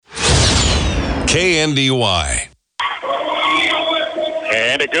KNDY.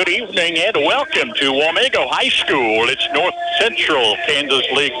 And a good evening and welcome to Wamego High School. It's North Central Kansas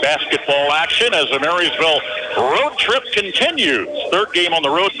League basketball action as the Marysville road trip continues. Third game on the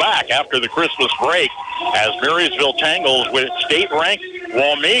road back after the Christmas break as Marysville tangles with state-ranked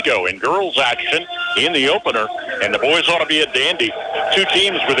Wamego in girls action in the opener. And the boys ought to be a dandy. Two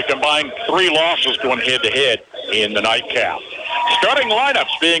teams with a combined 3 losses going head-to-head in the nightcap. Starting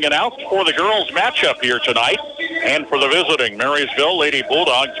lineups being announced for the girls matchup here tonight. And for the visiting Marysville Lady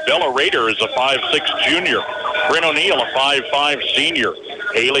Bulldogs, Bella Rader is a 5'6 junior. Bryn O'Neill, a 5'5 senior.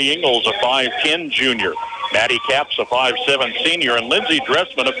 Haley Ingalls, a 5'10 junior. Maddie Capps, a 5'7 senior. And Lindsay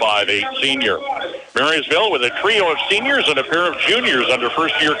Dressman, a 5'8 senior. Marysville with a trio of seniors and a pair of juniors under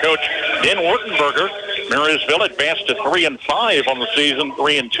first-year coach Ben Wurtenberger. Marysville advanced to 3-5 on the season,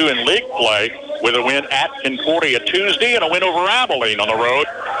 3-2 in league play, with a win at Concordia Tuesday and a win over Abilene on the road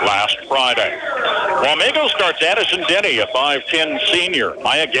last Friday. Wamego starts Addison Denny, a 5'10 senior.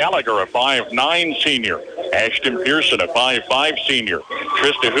 Maya Gallagher, a 5'9 senior. Ashton Pearson, a 5'5 senior.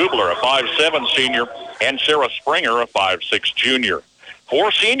 Trista Hubler, a 5'7 senior. And Sarah Springer, a 5'6 junior.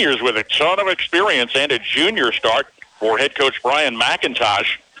 4 seniors with a ton of experience and a junior start for head coach Brian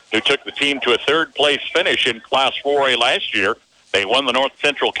McIntosh, who took the team to a third-place finish in Class 4A last year. They won the North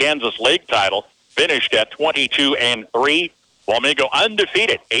Central Kansas League title, finished at 22-3. Wamego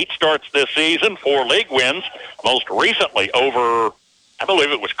undefeated, 8 starts this season, 4 league wins, most recently over, I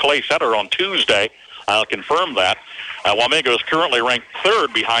believe it was Clay Center on Tuesday. I'll confirm that. Wamego is currently ranked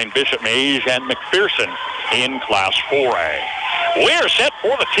 3rd behind Bishop Mage and McPherson in Class 4A. We are set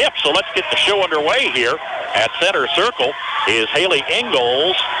for the tip, so let's get the show underway here. At center circle is Haley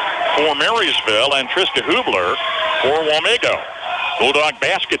Ingalls for Marysville and Trista Hubler for Wamego. Bulldog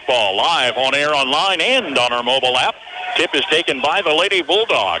basketball live on air, online, and on our mobile app. Tip is taken by the Lady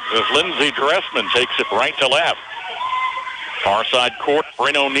Bulldogs as Lindsay Dressman takes it right to left. Far side court,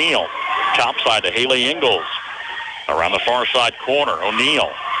 Bryn O'Neill. Top side to Haley Ingalls. Around the far side corner,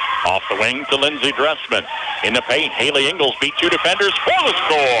 O'Neill. Off the wing to Lindsay Dressman. In the paint, Haley Ingalls beat 2 defenders for the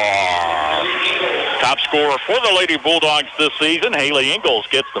score. Top scorer for the Lady Bulldogs this season, Haley Ingalls,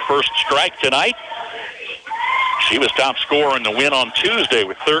 gets the first strike tonight. She was top scorer in the win on Tuesday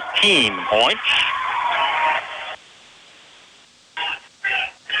with 13 points.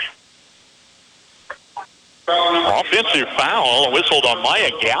 Offensive foul whistled on Maya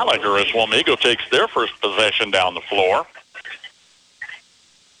Gallagher as Wamego takes their first possession down the floor.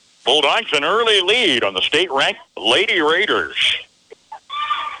 Bulldogs an early lead on the state-ranked Lady Raiders.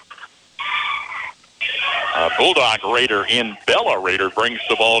 Bulldog Raider in Bella Raider brings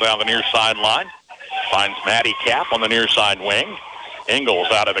the ball down the near sideline. Finds Maddie Cap on the near side wing.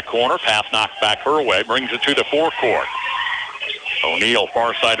 Ingalls out of the corner. Pass knocked back her way. Brings it to the forecourt. O'Neill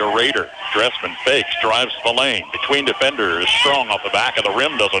far side to Raider. Dressman fakes. Drives the lane. Between defenders. Strong off the back of the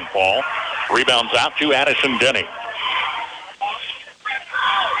rim. Doesn't fall. Rebounds out to Addison Denny.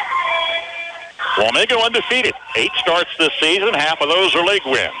 Wamego undefeated. 8 starts this season. Half of those are league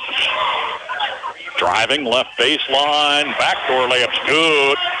wins. Driving left baseline. Backdoor layup's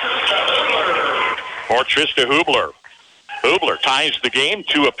good for Trista Hubler. Hubler ties the game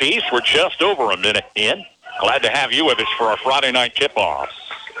 2 apiece. We're just over a minute in. Glad to have you with us for our Friday night tip-off.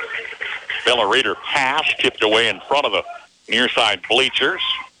 Bella Raider pass tipped away in front of the near side bleachers.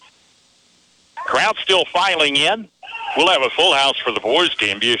 Crowd still filing in. We'll have a full house for the boys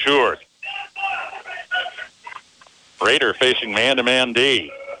game, be assured. Raider facing man-to-man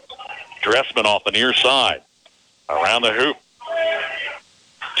D. Dressman off the near side. Around the hoop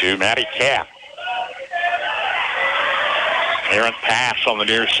to Maddie Cap. Errant pass on the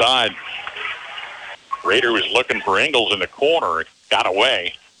near side. Raider was looking for Ingalls in the corner. It got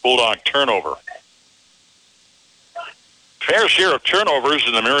away. Bulldog turnover. Fair share of turnovers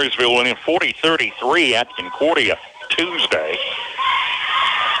in the Marysville winning 40-33 at Concordia Tuesday.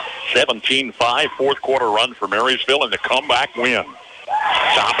 17-5 fourth quarter run for Marysville and the comeback win.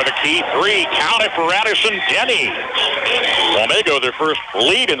 Top of the key 3, counted for Addison Denny. Wamego their first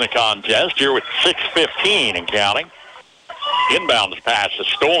lead in the contest here with 6:15 and counting. Inbounds pass is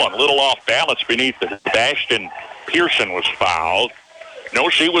stolen, a little off balance beneath the Ashton Pearson was fouled. No,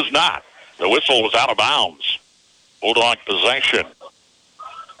 she was not. The whistle was out of bounds. Bulldog possession.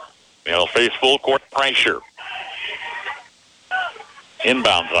 They'll face full court pressure.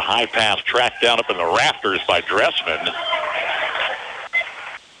 Inbounds, a high pass tracked down up in the rafters by Dressman.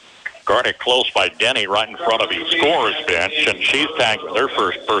 Guarded close by Denny right in front of the scorer's bench, and she's tagged with her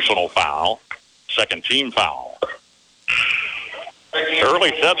first personal foul. Second team foul.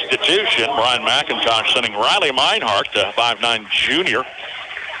 Early substitution, Brian McIntosh sending Riley Meinhardt, the 5'9 junior.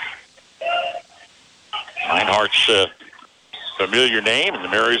 Meinhardt's familiar name in the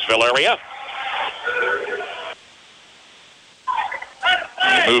Marysville area.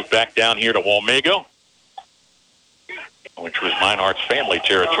 He moved back down here to Wamego, which was Meinhardt's family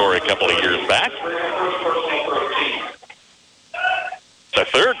territory a couple of years back. The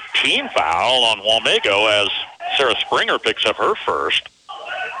third team foul on Wamego as Sarah Springer picks up her first.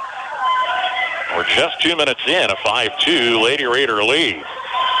 We're just 2 minutes in, a 5-2 Lady Raider lead.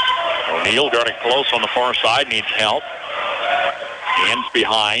 O'Neal guarding close on the far side, needs help. Hands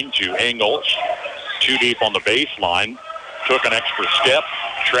behind to Engels. Too deep on the baseline. Took an extra step,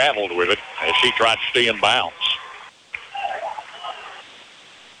 traveled with it as she tried to stay in bounds.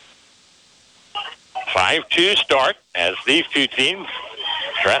 5-2 start as these two teams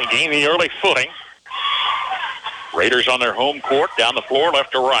try to gain the early footing. Raiders on their home court, down the floor,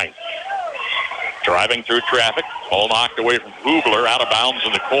 left to right. Driving through traffic, ball knocked away from Hubler, out of bounds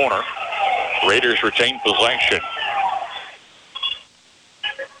in the corner. Raiders retain possession.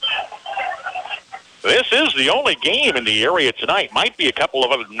 This is the only game in the area tonight. Might be a couple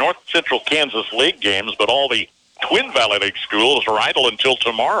of other North Central Kansas League games, but all the Twin Valley League schools are idle until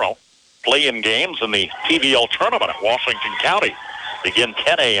tomorrow. Play-in games in the TVL tournament at Washington County begin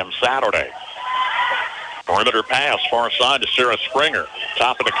 10 a.m. Saturday. Perimeter pass, far side to Sarah Springer.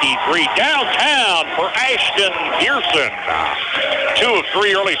 Top of the key three, downtown for Ashton Pearson. 2 of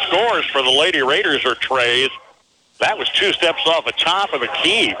 3 early scores for the Lady Raiders are trays. That was 2 steps off the top of the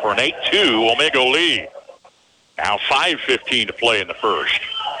key for an 8-2 Wamego lead. Now 5:15 to play in the first.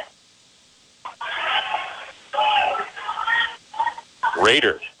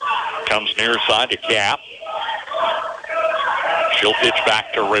 Raider comes near side to Cap. She'll pitch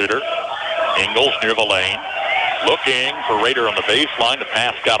back to Raider. Engels near the lane. Looking for Raider on the baseline. The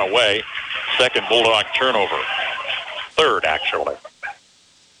pass got away. Second Bulldog turnover. Third, actually.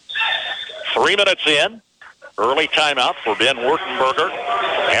 3 minutes in. Early timeout for Ben Wurtenberger.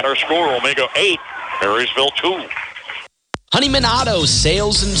 And our score, Wamego 8, Marysville 2. Honeyman Auto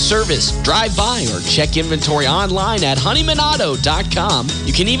Sales and Service. Drive by or check inventory online at honeymanauto.com.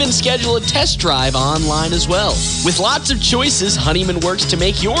 You can even schedule a test drive online as well. With lots of choices, Honeyman works to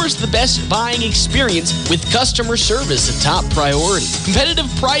make yours the best buying experience with customer service a top priority. Competitive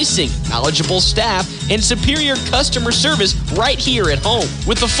pricing, knowledgeable staff, and superior customer service right here at home.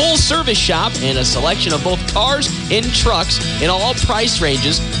 With a full service shop and a selection of both cars and trucks in all price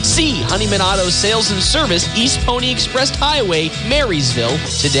ranges, see Honeyman Auto Sales and Service, East Pony Express Highway, Marysville,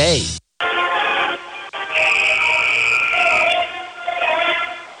 today.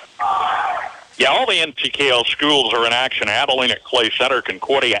 Yeah, all the NTKL schools are in action. Abilene at Clay Center,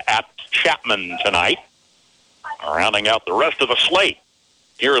 Concordia at Chapman tonight. Rounding out the rest of the slate.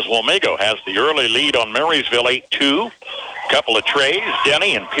 Here is Wamego, has the early lead on Marysville, 8-2. Couple of trays,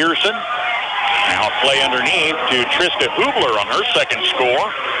 Denny and Pearson. Now play underneath to Trista Hubler on her second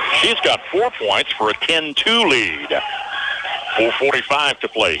score. She's got 4 points for a 10-2 lead. 4:45 to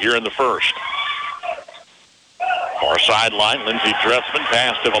play here in the first. Far sideline, Lindsey Dressman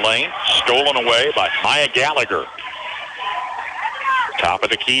pass to the lane. Stolen away by Maya Gallagher. Top of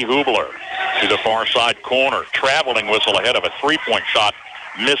the key, Hubler to the far side corner. Traveling whistle ahead of a three-point shot.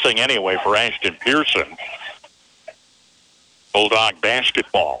 Missing anyway for Ashton Pearson. Bulldog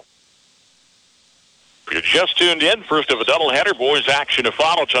basketball. If you're just tuned in, first of a doubleheader, boys action to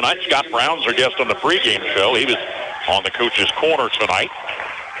follow tonight. Scott Brown's our guest on the pregame show. He was on the coach's corner tonight.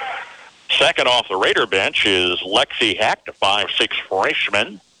 Second off the Raider bench is Lexi Heck, a 5'6"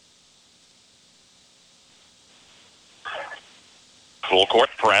 freshman. Full court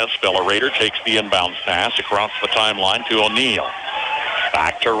press. Bella Raider takes the inbounds pass across the timeline to O'Neal.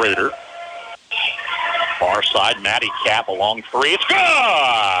 Back to Raider. Far side, Maddie Cap, a long three. It's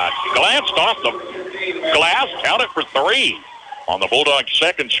good! Glanced off the glass, counted for 3. On the Bulldogs'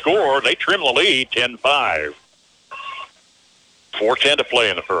 second score, they trim the lead, 10-5. 4:10 to play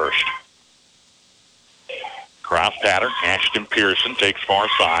in the first. Cross pattern, Ashton Pearson takes far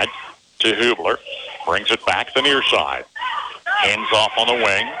side to Hubler. Brings it back to the near side. Hands off on the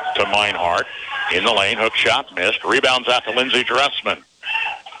wing to Meinhardt. In the lane, hook shot missed. Rebounds out to Lindsey Dressman.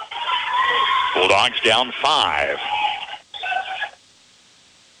 Bulldogs down 5.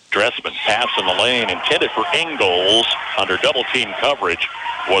 Dressman pass in the lane intended for Engels under double team coverage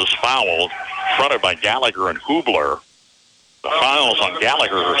was fouled, fronted by Gallagher and Hubler. The fouls on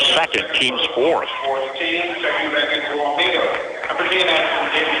Gallagher are second, team's 4th.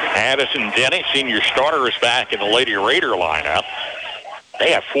 Addison Denny, senior starter, is back in the Lady Raider lineup.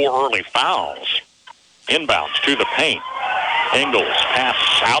 They have 4 early fouls. Inbounds to the paint. Engels pass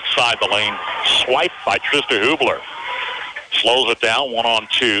outside the lane, swiped by Trista Hubler. Slows it down,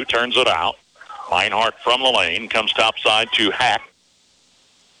 1-on-2, turns it out. Meinhardt from the lane comes topside to Hack.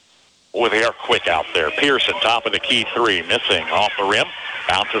 Boy, they are quick out there. Pearson, top of the key three, missing off the rim.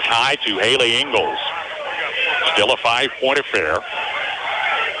 Bounces high to Haley Ingalls. Still a 5-point affair.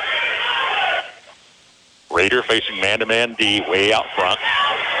 Raider facing man-to-man D way out front.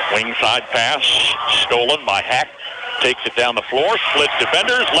 Wing side pass stolen by Hack. Takes it down the floor, splits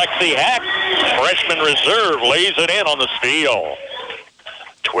defenders. Lexi Hack, freshman reserve, lays it in on the steal.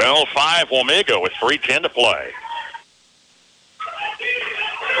 12-5 Wamego with 3:10 to play.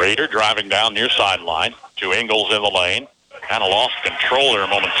 Raider driving down near sideline to Ingalls in the lane. Kind of lost control there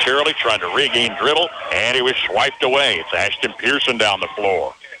momentarily, trying to regain dribble, and he was swiped away. It's Ashton Pearson down the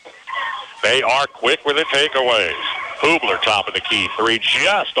floor. They are quick with the takeaways. Hubler, top of the key three,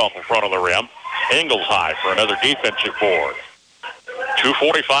 just off the front of the rim. Ingalls high for another defensive board.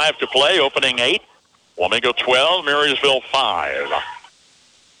 2:45 to play, opening 8. Wamego 12, Marysville 5.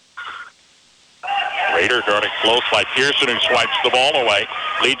 Raider guarding close by Pearson, who swipes the ball away.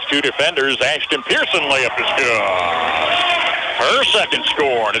 Leads two defenders. Ashton Pearson layup is good. Her second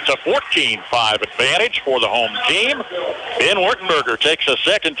score, and it's a 14-5 advantage for the home team. Ben Wurtenberger takes a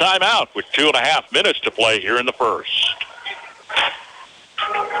second timeout with 2.5 minutes to play here in the first.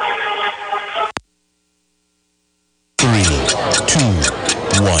 3, 2,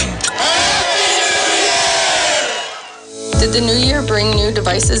 1. Did the new year bring new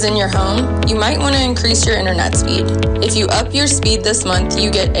devices in your home? You might want to increase your internet speed. If you up your speed this month,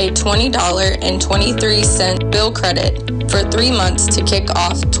 you get a $20.23 bill credit for 3 months to kick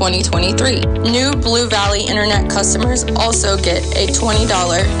off 2023. New Blue Valley Internet customers also get a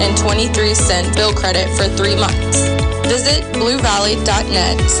 $20.23 bill credit for 3 months. Visit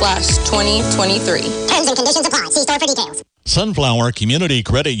bluevalley.net/2023. Terms and conditions apply. See store for details. Sunflower Community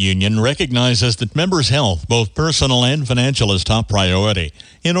Credit Union recognizes that members' health, both personal and financial, is top priority.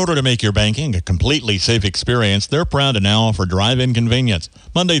 In order to make your banking a completely safe experience, they're proud to now offer drive-in convenience,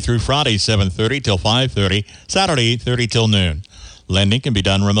 Monday through Friday, 7:30 till 5:30, Saturday, 8:30 till noon. Lending can be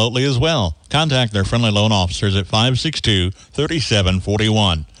done remotely as well. Contact their friendly loan officers at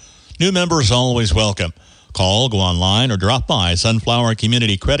 562-3741. New members always welcome. Call, go online, or drop by Sunflower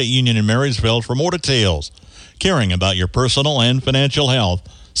Community Credit Union in Marysville for more details. Caring about your personal and financial health,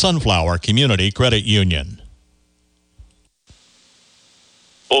 Sunflower Community Credit Union.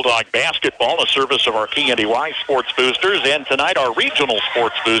 Bulldog basketball, a service of our KNDY Sports Boosters, and tonight our regional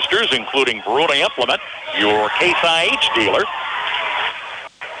sports boosters, including Verona Implement, your Case IH dealer.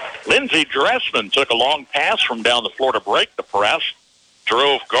 Lindsey Dressman took a long pass from down the floor to break the press,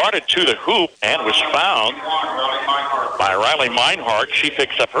 drove guarded to the hoop, and was fouled by Riley Meinhardt. She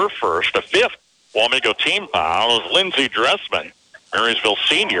picks up her first, a fifth Wamego team foul as Lindsey Dressman, Marysville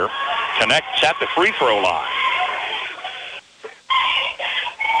senior, connects at the free throw line.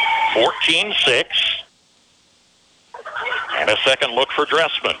 14-6. And a second look for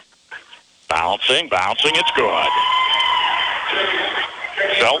Dressman. Bouncing, it's good.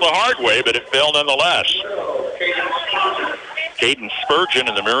 Fell the hard way, but it fell nonetheless. Caden Spurgeon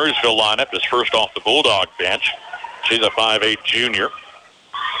in the Marysville lineup is first off the Bulldog bench. She's a 5'8 junior.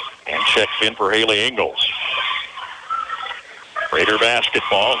 And checks in for Haley Ingalls. Raider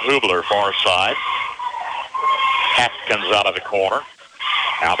basketball, Hubler far side. Hack comes out of the corner.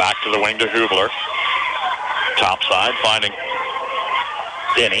 Now back to the wing to Hubler. Top side, finding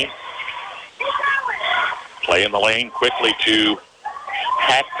Denny. Play in the lane quickly to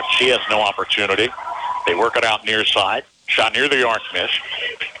Hack, but she has no opportunity. They work it out near side. Shot near the arc, miss.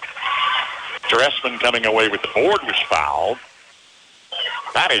 Dressman coming away with the board was fouled.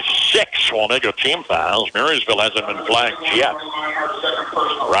 That is 6 Wamego team fouls. Marysville hasn't been flagged yet.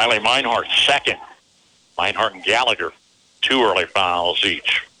 Riley Meinhardt second. Meinhardt and Gallagher, 2 early fouls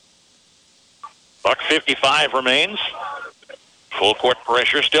each. $1:55 remains. Full court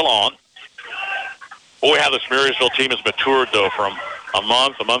pressure still on. Boy, how this Marysville team has matured, though, from a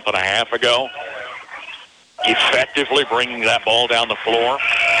month and a half ago. Effectively bringing that ball down the floor.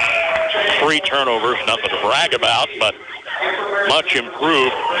 3 turnovers, nothing to brag about, but much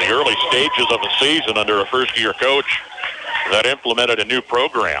improved in the early stages of the season under a first-year coach that implemented a new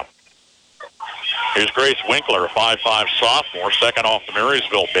program. Here's Grace Winkler, a 5'5 sophomore, second off the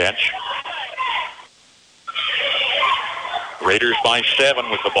Marysville bench. Raiders by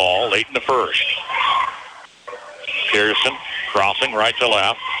 7 with the ball late in the first. Pearson crossing right to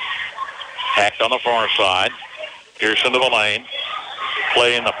left. Hacked on the far side. Pearson to the lane.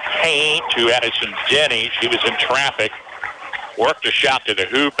 Play in the paint to Addison Denny. She was in traffic. Worked a shot to the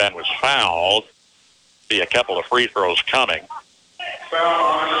hoop and was fouled. See a couple of free throws coming.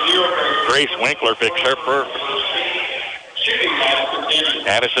 Grace Winkler picks her first.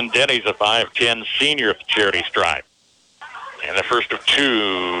 Addison Denny's a 5'10 senior at the charity stripe. And the first of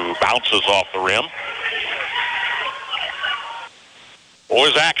two bounces off the rim.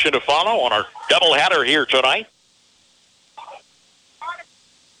 Boys action to follow on our doubleheader here tonight.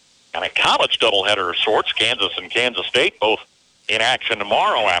 And a college doubleheader of sorts. Kansas and Kansas State both in action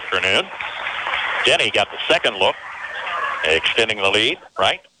tomorrow afternoon. Denny got the second look, extending the lead,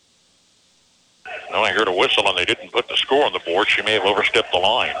 right? No, I heard a whistle, and they didn't put the score on the board. She may have overstepped the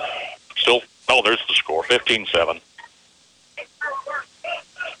line. Still, oh, there's the score, 15-7.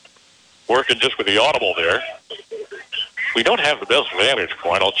 Working just with the audible there. We don't have the best vantage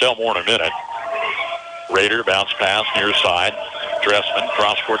point. I'll tell more in a minute. Rader bounce pass near side. Dressman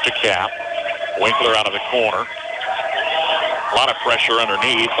cross court to Cap. Winkler out of the corner. A lot of pressure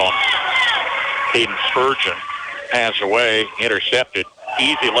underneath on Hayden Spurgeon. Pass away, intercepted.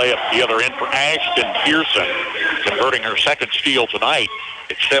 Easy layup the other end for Ashton Pearson, converting her second steal tonight.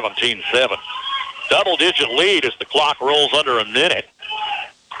 It's 17-7. Double-digit lead as the clock rolls under a minute.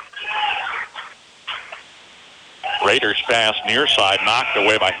 Raiders pass near side, knocked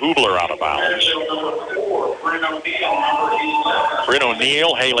away by Hubler out of bounds. Bryn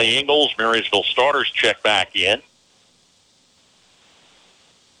O'Neill, Haley Ingalls, Marysville starters check back in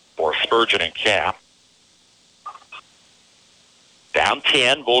for Spurgeon and Cap. Down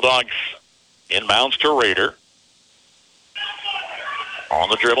 10, Bulldogs inbounds to Raider. On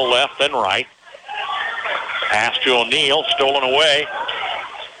the dribble left and right. Pass to O'Neill, stolen away.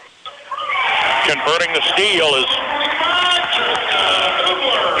 Converting the steal is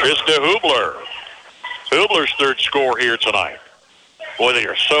Trista Hubler. Hubler's third score here tonight. Boy, they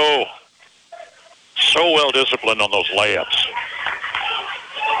are so well disciplined on those layups.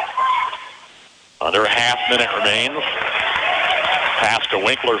 Under a half minute remains. Pass to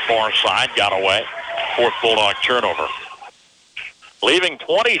Winkler, far side, got away. Fourth Bulldog turnover. Leaving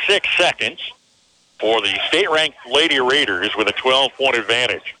 26 seconds for the state-ranked Lady Raiders with a 12-point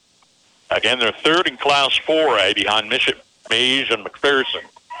advantage. Again, they're third in Class 4A behind Bishop Mage and McPherson.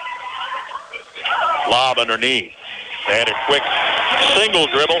 Lob underneath. And a quick single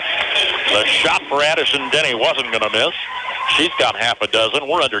dribble. The shot for Addison Denny wasn't going to miss. She's got half a dozen.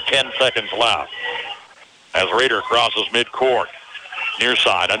 We're under 10 seconds left. As Raider crosses midcourt. Near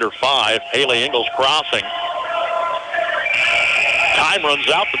side, under 5. Haley Ingalls crossing. Time runs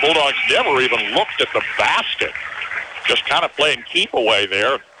out. The Bulldogs never even looked at the basket. Just kind of playing keep away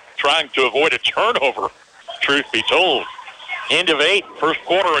there, trying to avoid a turnover, truth be told. End of 8, first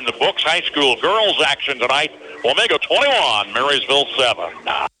quarter in the books. High school girls action tonight. Wamego 21, Marysville 7.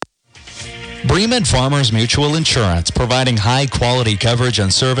 Bremen Farmers Mutual Insurance, providing high-quality coverage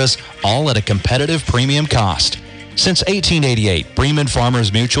and service, all at a competitive premium cost. Since 1888, Bremen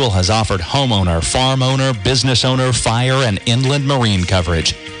Farmers Mutual has offered homeowner, farm owner, business owner, fire, and inland marine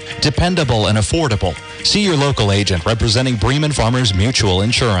coverage. Dependable and affordable. See your local agent representing Bremen Farmers Mutual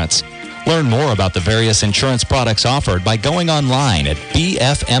Insurance. Learn more about the various insurance products offered by going online at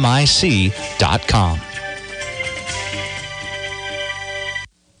bfmic.com.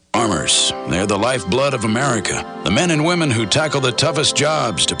 Farmers, they're the lifeblood of America. The men and women who tackle the toughest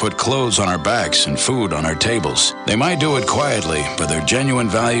jobs to put clothes on our backs and food on our tables. They might do it quietly, but their genuine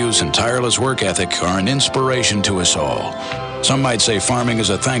values and tireless work ethic are an inspiration to us all. Some might say farming is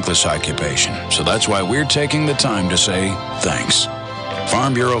a thankless occupation, so that's why we're taking the time to say thanks.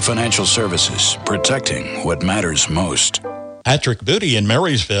 Farm Bureau Financial Services, protecting what matters most. Patrick Booty in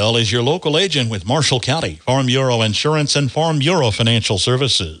Marysville is your local agent with Marshall County, Farm Bureau Insurance, and Farm Bureau Financial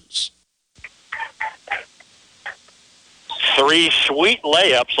Services. 3 sweet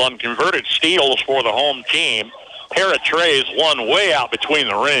layups on converted steals for the home team. Pair of trays, one way out between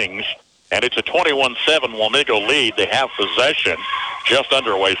the rings, and it's a 21-7 Wamego lead. They have possession just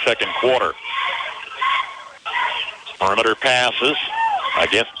underway second quarter. Perimeter passes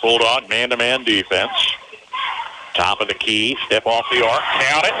against Bulldog man-to-man defense. Top of the key, step off the arc,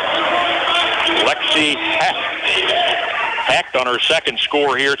 count it. Lexi Hecht on her second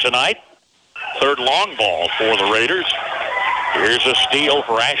score here tonight. Third long ball for the Raiders. Here's a steal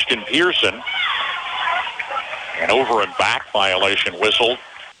for Ashton Pearson. An over and back violation whistled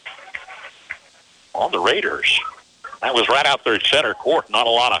on the Raiders. That was right out there at center court. Not a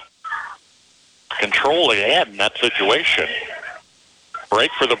lot of control they had in that situation.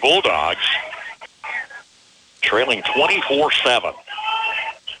 Break for the Bulldogs. Trailing 24-7.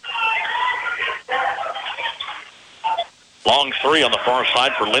 Long three on the far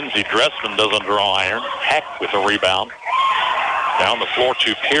side for Lindsey Dressman. Doesn't draw iron. Heck with a rebound. Down the floor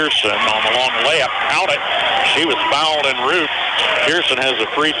to Pearson on the long layup. Count it. She was fouled en route. Pearson has a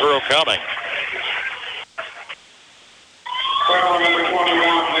free throw coming.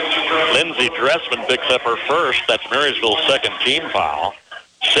 Lindsay Dressman picks up her first. That's Marysville's second team foul.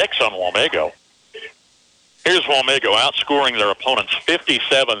 6 on Wamego. Here's Wamego outscoring their opponents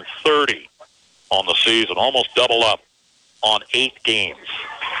 57-30 on the season, almost double up on 8 games.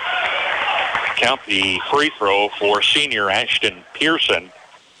 Count the free throw for senior Ashton Pearson,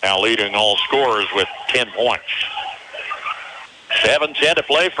 now leading all scorers with 10 points. 7:10 to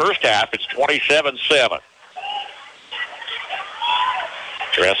play first half. It's 27-7.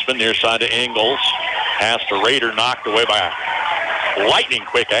 Dressman near side to Ingles. Pass to Rader, knocked away by a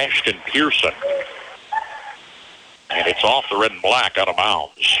lightning-quick Ashton Pearson. And it's off the red and black, out of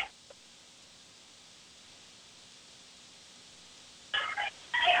bounds.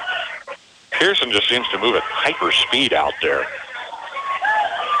 Pearson just seems to move at hyper speed out there.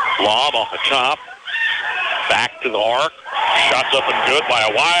 Lob off the top. Back to the arc. Shots up and good by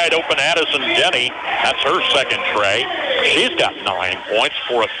a wide-open Addison Denny. That's her second tray. She's got 9 points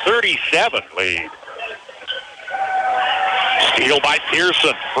for a 37 lead. Steal by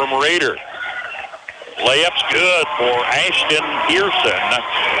Pearson from Rader. Layup's good for Ashton Pearson,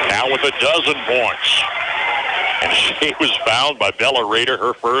 now with 12 points. And she was fouled by Bella Rader,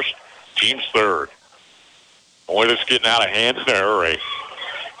 her first, team's third. Boy, this is getting out of hand in a hurry.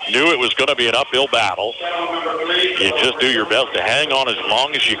 Knew it was going to be an uphill battle. You just do your best to hang on as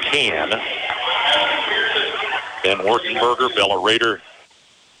long as you can. Ben Wartenberger, Bella Rader,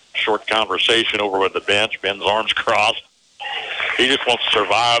 short conversation over with the bench. Ben's arms crossed. He just wants to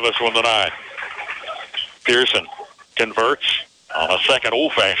survive this one tonight. Pearson converts on a second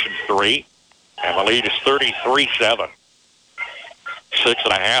old-fashioned three, and the lead is 33-7.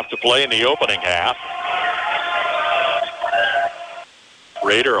 6.5 to play in the opening half.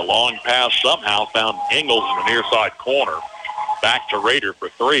 Rader, a long pass, somehow found Ingles in the near side corner. Back to Rader for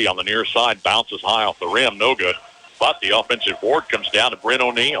 3 on the near side, bounces high off the rim, no good. But the offensive board comes down to Bryn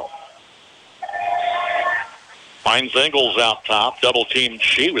O'Neill. Finds Ingles out top, double-teamed,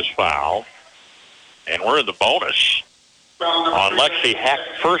 she was fouled. And we're in the bonus on Lexi Heck,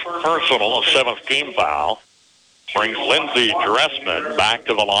 first personal, a 7th team foul. Brings Lindsay Dressman back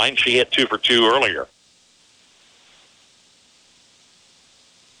to the line. She hit 2 for 2 earlier.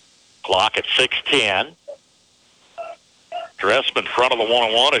 Clock at 6:10. Dressman front of the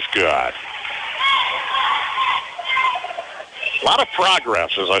one-on-one is good. A lot of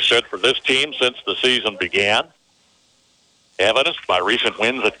progress, as I said, for this team since the season began. Evidenced by recent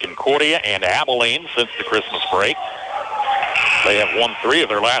wins at Concordia and Abilene since the Christmas break. They have won 3 of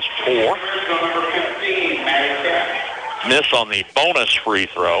their last 4. Miss on the bonus free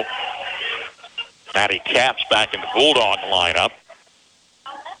throw. Maddie Capps back in the Bulldog lineup.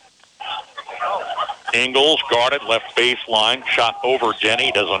 Ingles guarded left baseline. Shot over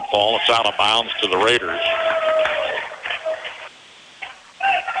Denny. Doesn't fall. It's out of bounds to the Raiders.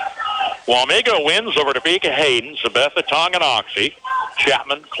 Wamego wins over Topeka Hayden, Sabetha Tonganoxie,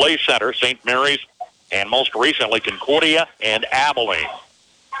 Chapman, Clay Center, St. Mary's, and most recently Concordia and Abilene.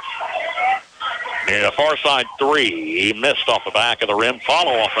 Near the far side 3, he missed off the back of the rim.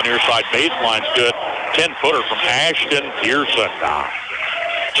 Follow off the near side baseline's good. 10-footer from Ashton Pearson.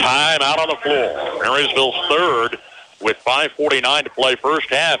 Time out on the floor. Marysville's third with 5:49 to play first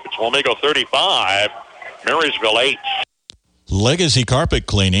half. It's Wamego 35, Marysville 8. Legacy Carpet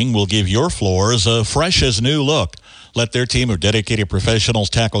Cleaning will give your floors a fresh as new look. Let their team of dedicated professionals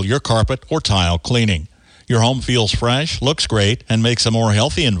tackle your carpet or tile cleaning. Your home feels fresh, looks great, and makes a more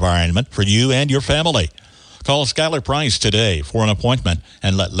healthy environment for you and your family. Call Skylar Price today for an appointment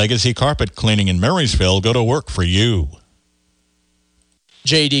and let Legacy Carpet Cleaning in Marysville go to work for you.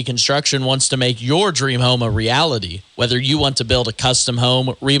 JD Construction wants to make your dream home a reality. Whether you want to build a custom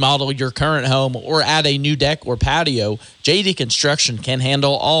home, remodel your current home, or add a new deck or patio, JD Construction can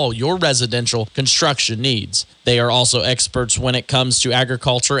handle all your residential construction needs. They are also experts when it comes to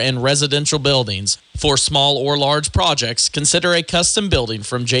agriculture and residential buildings. For small or large projects, consider a custom building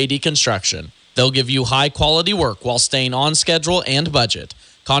from JD Construction. They'll give you high-quality work while staying on schedule and budget.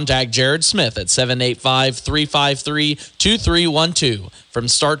 Contact Jared Smith at 785-353-2312. From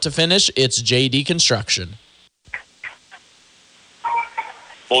start to finish, it's JD Construction.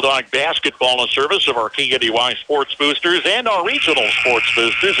 Bulldog basketball in service of our KNDY sports boosters and our regional sports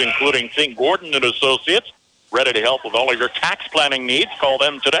boosters, including Think Gordon and Associates. Ready to help with all of your tax planning needs. Call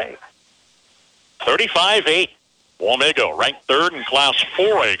them today. 35-8. Wamego ranked 3rd in Class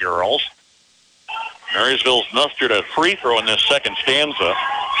 4A girls. Marysville's mustered a free throw in this second stanza,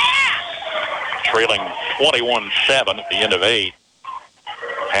 trailing 21-7 at the end of 8.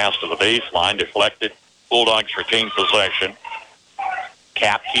 Pass to the baseline, deflected. Bulldogs retain possession.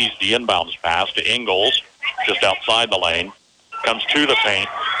 Cap keys the inbounds pass to Ingles, just outside the lane. Comes to the paint,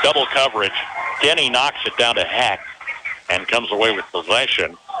 double coverage. Denny knocks it down to Hack and comes away with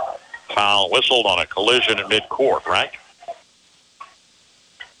possession. Foul whistled on a collision at midcourt, right?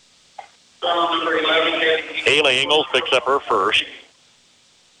 Haley Ingles picks up her first.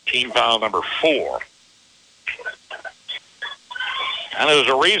 Team foul number 4. And there's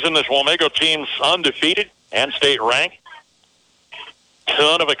a reason this Wamego team's undefeated and state ranked.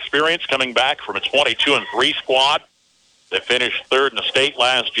 Ton of experience coming back from a 22-3 squad that finished third in the state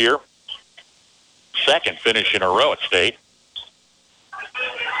last year. Second finish in a row at state.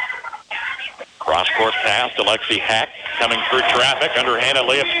 Cross-court pass to Lexi Hack. Coming through traffic. Underhanded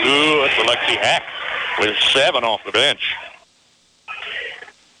layup. Good for Lexi Hack with 7 off the bench.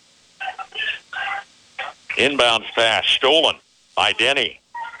 Inbounds pass stolen by Denny.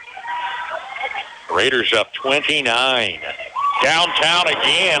 Raiders up 29. Downtown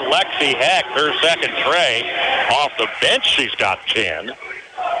again. Lexi Hack, her second tray. Off the bench, she's got 10.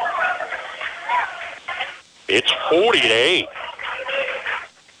 It's 40-8.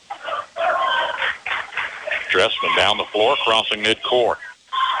 Dressman down the floor, crossing midcourt.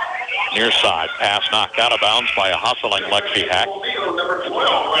 Near side, pass knocked out of bounds by a hustling Lexi Hack.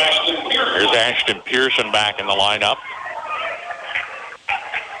 Here's Ashton Pearson back in the lineup.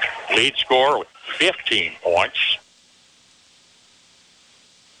 Lead scorer with 15 points.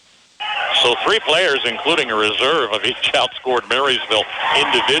 So 3 players, including a reserve, have each outscored Marysville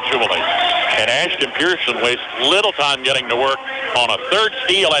individually. And Ashton Pearson wastes little time getting to work on a third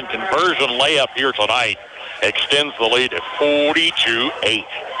steal and conversion layup here tonight. Extends the lead to 42-8.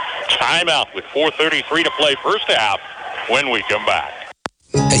 Timeout with 4:33 to play first half when we come back.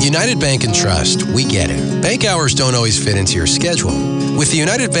 At United Bank & Trust, we get it. Bank hours don't always fit into your schedule. With the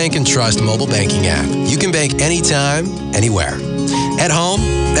United Bank & Trust mobile banking app, you can bank anytime, anywhere. At home,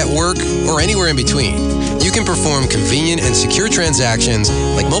 at work, or anywhere in between. You can perform convenient and secure transactions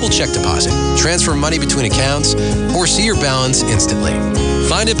like mobile check deposit, transfer money between accounts, or see your balance instantly.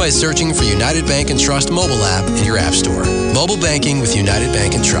 Find it by searching for United Bank & Trust mobile app in your app store. Mobile banking with United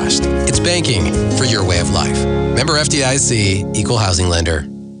Bank & Trust. It's banking for your way of life. Member FDIC, Equal Housing Lender.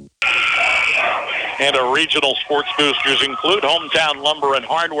 And our regional sports boosters include Hometown Lumber and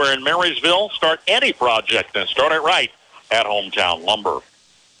Hardware in Marysville. Start any project and start it right at Hometown Lumber.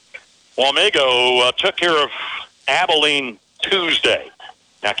 Wamego took care of Abilene Tuesday.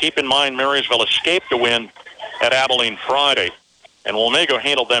 Now keep in mind Marysville escaped a win at Abilene Friday, and Wamego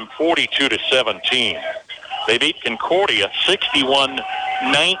handled them 42-17. They beat Concordia 61-19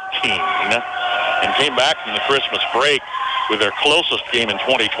 and came back from the Christmas break with their closest game in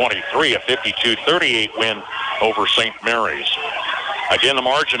 2023, a 52-38 win over St. Mary's. Again, the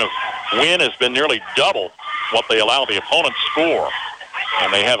margin of win has been nearly double what they allow the opponent score.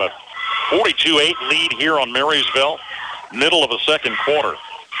 And they have a 42-8 lead here on Marysville, middle of the second quarter.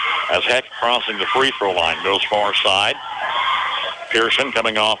 As Heck crossing the free throw line goes far side. Pearson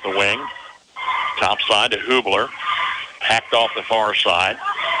coming off the wing. Top side to Hubler. Hacked off the far side.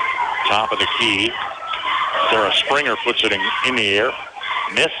 Top of the key. Sarah Springer puts it in the air.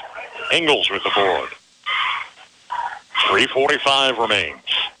 Missed. Ingles with the board. 3:45 remains.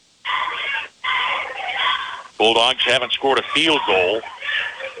 Bulldogs haven't scored a field goal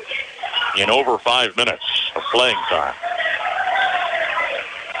in over 5 minutes of playing time.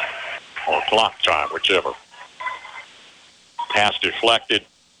 Or clock time, whichever. Pass deflected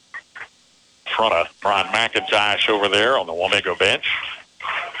in front of Brian McIntosh over there on the Wamego bench.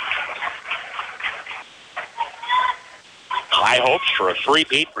 High hopes for a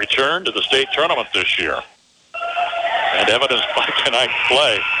three-peat return to the state tournament this year. And evidenced by tonight's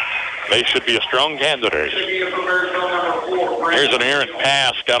play, they should be a strong candidate. Here's an errant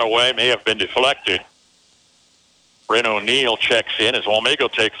pass, got away, may have been deflected. Bryn O'Neill checks in as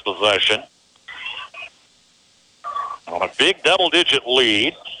Wamego takes possession. On a big double-digit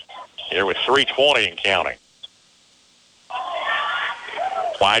lead, here with 3:20 and counting.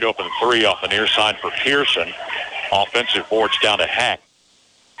 Wide open three off the near side for Pearson. Offensive boards down to Hack.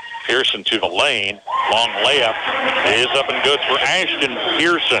 Pearson to the lane. Long layup is up and good for Ashton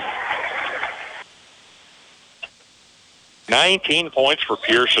Pearson. 19 points for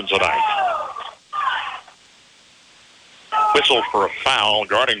Pearson tonight. Whistle for a foul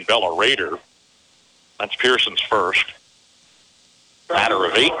guarding Bella Rader. That's Pearson's first. Matter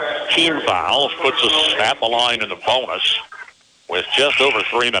of 8 team fouls puts us at the line in the bonus with just over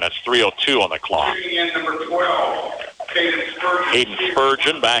 3 minutes, 3:02 on the clock. Hayden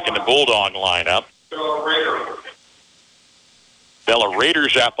Spurgeon back in the Bulldog lineup. Bella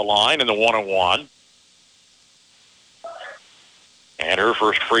Rader's at the line in the 1-on-1. And her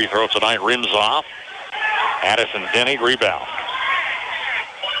first free throw tonight rims off. Addison Denny rebound.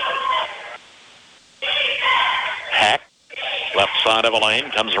 side of a lane,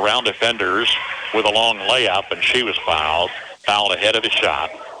 comes around defenders with a long layup, and she was fouled ahead of the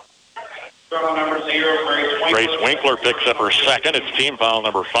shot. Grace Winkler picks up her second. It's team foul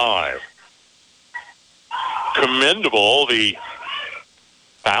number 5. Commendable, the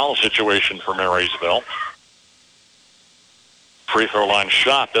foul situation for Marysville. Free throw line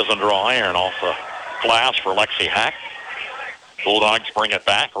shot doesn't draw iron off the glass for Lexi Hack. Bulldogs bring it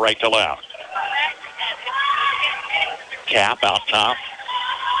back right to left. Cap out top.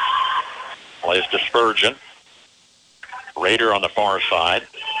 Plays to Spurgeon. Rader on the far side.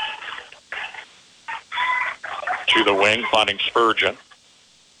 To the wing, finding Spurgeon.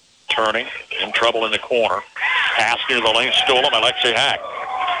 Turning, in trouble in the corner. Pass near the lane, stolen by Lexi Hack.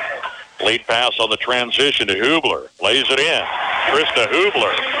 Lead pass on the transition to Hubler. Lays it in. Krista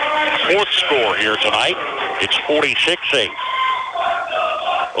Hubler. 4th score here tonight. It's 46-8.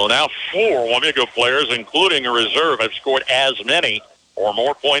 Well, now 4 Wamego players, including a reserve, have scored as many or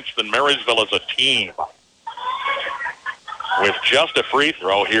more points than Marysville as a team. With just a free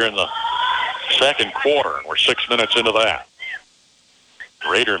throw here in the second quarter, and we're 6 minutes into that.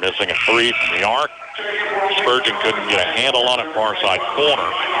 Rader missing a 3 from the arc. Spurgeon couldn't get a handle on it, far side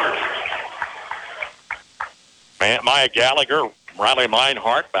corner. Maya Gallagher, Riley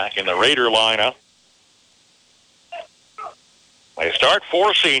Meinhardt back in the Raider lineup. They start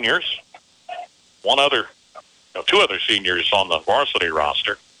 4 seniors. 2 other seniors on the varsity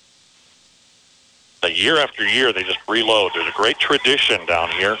roster. The year after year, they just reload. There's a great tradition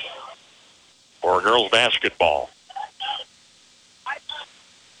down here for girls basketball.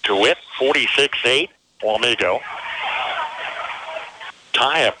 DeWitt, 46-8, Wamego.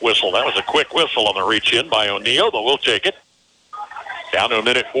 Tie-up whistle. That was a quick whistle on the reach-in by O'Neill, but we'll take it. Down to a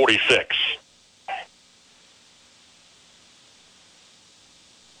minute 46.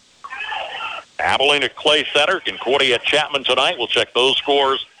 Abilene at Clay Center, Concordia at Chapman tonight. We'll check those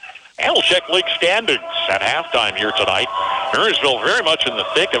scores, and we'll check league standings at halftime here tonight. Marysville very much in the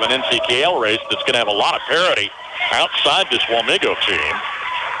thick of an NCKL race that's going to have a lot of parity outside this Wamego team.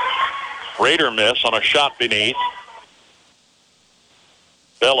 Raider miss on a shot beneath.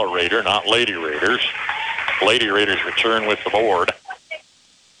 Bella Raider, not Lady Raiders. Lady Raiders return with the board.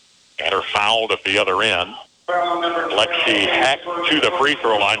 And are fouled at the other end. Lexi Heck to the free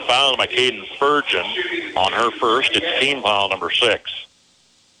throw line, fouled by Caden Spurgeon on her first. It's team foul number 6.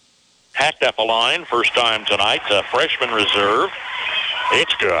 Hacked up a line, first time tonight, freshman reserve.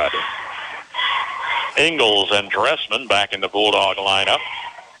 It's good. Ingalls and Dressman back in the Bulldog lineup.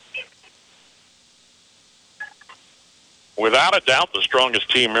 Without a doubt, the strongest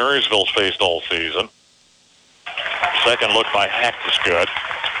team Marysville's faced all season. Second look by Heck is good.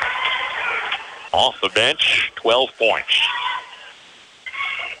 Off the bench, 12 points.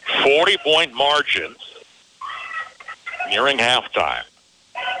 40-point margin nearing halftime.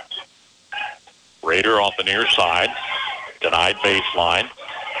 Raider off the near side. Denied baseline.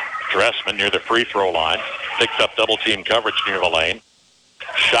 Dressman near the free throw line. Picks up double-team coverage near the lane.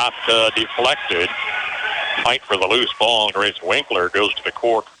 Shot deflected. Fight for the loose ball. Grace Winkler goes to the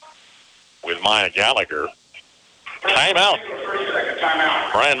court with Maya Gallagher. Timeout.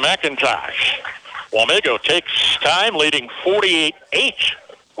 Brian McIntosh. Wamego takes time, leading 48-8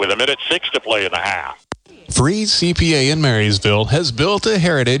 with 1:06 to play in the half. Freeze CPA in Marysville has built a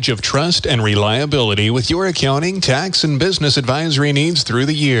heritage of trust and reliability with your accounting, tax, and business advisory needs through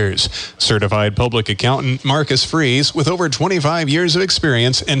the years. Certified public accountant Marcus Freeze, with over 25 years of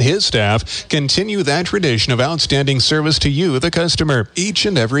experience, and his staff continue that tradition of outstanding service to you, the customer, each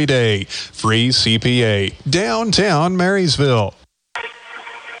and every day. Freeze CPA, downtown Marysville.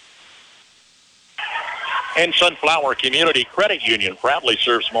 And Sunflower Community Credit Union proudly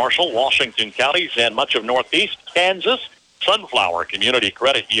serves Marshall, Washington counties, and much of northeast Kansas. Sunflower Community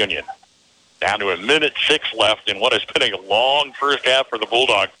Credit Union. Down to 1:06 left in what has been a long first half for the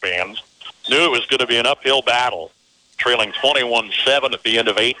Bulldog fans. Knew it was going to be an uphill battle. Trailing 21-7 at the end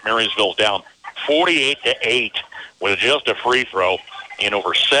of 8. Marysville's down 48-8 with just a free throw in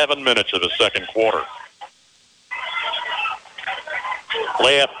over 7 minutes of the second quarter.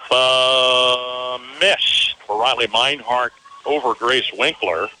 Layup miss for Riley Meinhardt over Grace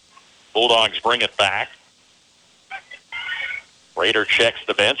Winkler. Bulldogs bring it back. Raider checks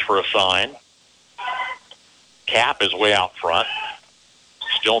the bench for a sign. Cap is way out front.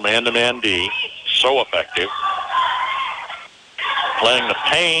 Still man-to-man D. So effective. Playing the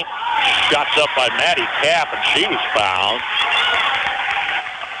paint. Shots up by Maddie Cap, and she was fouled.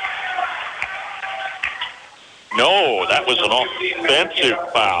 No, that was an offensive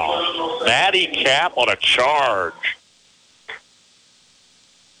foul. Maddie Cap on a charge.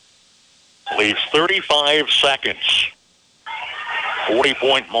 Leaves 35 seconds.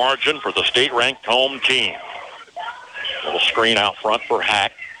 40-point margin for the state-ranked home team. Little screen out front for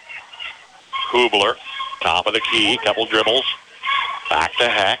Hack. Hubler, top of the key, couple dribbles. Back to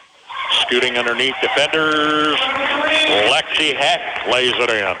Hack. Scooting underneath defenders. Lexi Hack lays it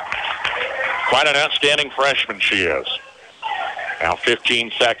in. Quite an outstanding freshman she is. Now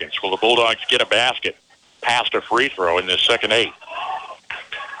 15 seconds. Will the Bulldogs get a basket past a free throw in this second 8?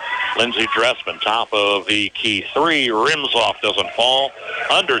 Lindsey Dressman, top of the key three, rims off, doesn't fall.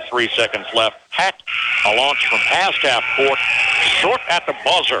 Under 3 seconds left. Hack, a launch from past half court, short at the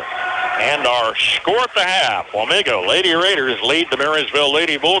buzzer. And our score at the half, Wamego Lady Raiders lead the Marysville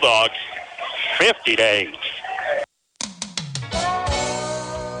Lady Bulldogs 50-8.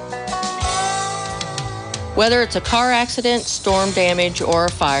 Whether it's a car accident, storm damage, or a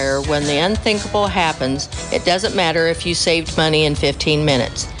fire, when the unthinkable happens, it doesn't matter if you saved money in 15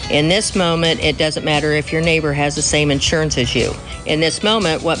 minutes. In this moment, it doesn't matter if your neighbor has the same insurance as you. In this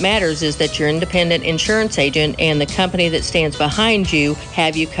moment, what matters is that your independent insurance agent and the company that stands behind you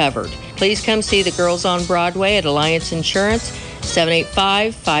have you covered. Please come see the girls on Broadway at Alliance Insurance,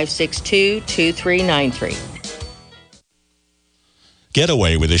 785-562-2393. Get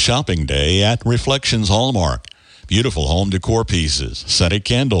away with a shopping day at Reflections Hallmark. Beautiful home decor pieces, scented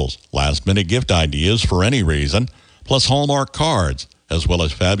candles, last-minute gift ideas for any reason, plus Hallmark cards, as well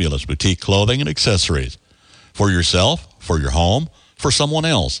as fabulous boutique clothing and accessories. For yourself, for your home, for someone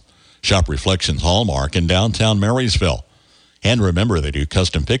else. Shop Reflections Hallmark in downtown Marysville. And remember, they do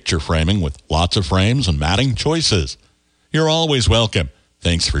custom picture framing with lots of frames and matting choices. You're always welcome.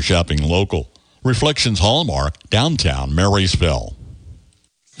 Thanks for shopping local. Reflections Hallmark, downtown Marysville.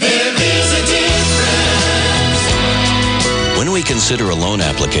 There is a difference. When we consider a loan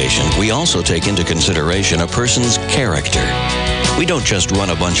application, we also take into consideration a person's character. We don't just run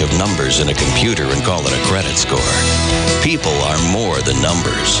a bunch of numbers in a computer and call it a credit score. People are more than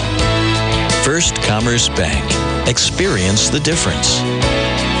numbers. First Commerce Bank. Experience the difference.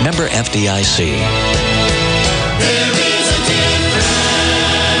 Member FDIC. There is a difference.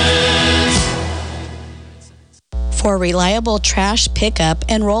 For reliable trash pickup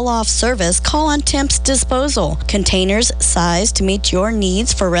and roll-off service, call on Temps Disposal. Containers sized to meet your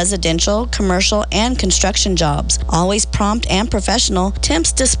needs for residential, commercial, and construction jobs. Always prompt and professional,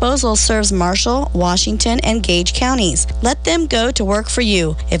 Temps Disposal serves Marshall, Washington, and Gage counties. Let them go to work for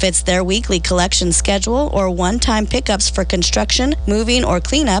you. If it's their weekly collection schedule or one-time pickups for construction, moving, or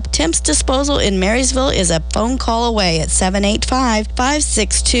cleanup, Temps Disposal in Marysville is a phone call away at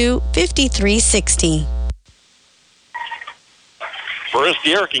 785-562-5360. First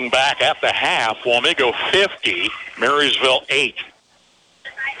Yerking back at the half. Wamego 50, Marysville 8.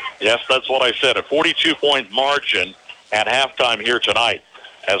 Yes, that's what I said. A 42-point margin at halftime here tonight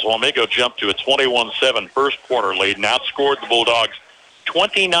as Wamego jumped to a 21-7 first quarter lead and outscored the Bulldogs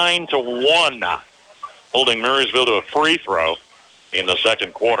 29-1, holding Marysville to a free throw in the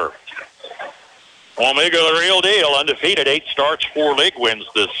second quarter. Wamego, the real deal, undefeated, 8 starts, 4 league wins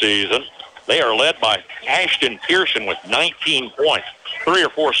this season. They are led by Ashton Pearson with 19 points. 3 or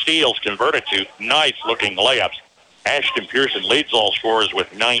 4 steals converted to nice-looking layups. Ashton Pearson leads all scorers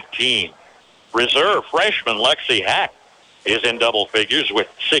with 19. Reserve freshman Lexi Hack is in double figures with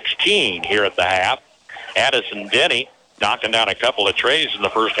 16 here at the half. Addison Denny knocking down a couple of trays in the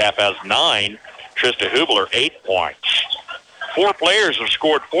first half has 9. Trista Hubler, 8 points. 4 players have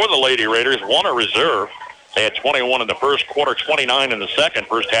scored for the Lady Raiders, 1 a reserve. They had 21 in the first quarter, 29 in the second,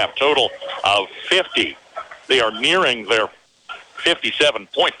 first half total of 50. They are nearing their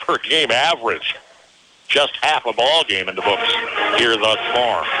 57-point-per-game average. Just half a ball game in the books here thus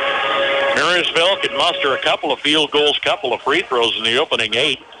far. Marysville could muster a couple of field goals, couple of free throws in the opening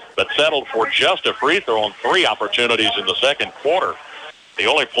 8, but settled for just a free throw on 3 opportunities in the second quarter. The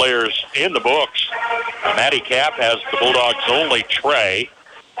only players in the books, Maddie Kapp has the Bulldogs' only tray.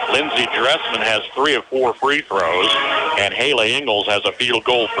 Lindsey Dressman has 3 of 4 free throws, and Haley Ingalls has a field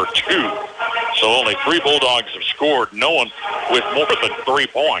goal for 2. So only 3 Bulldogs have scored, no one with more than 3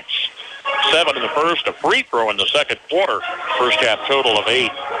 points. 7 in the first, a free throw in the second quarter, first half total of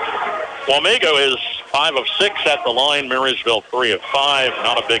 8. Wamego is 5 of 6 at the line, Marysville 3 of 5,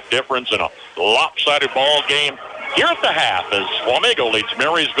 not a big difference in a lopsided ball game. Here at the half as Wamego leads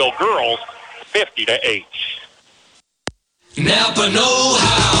Marysville girls 50-8. Napa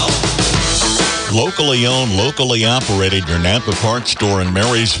know-how. Locally owned, locally operated, your Napa Parts store in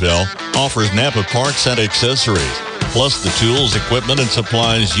Marysville offers Napa Parts and accessories, plus the tools, equipment, and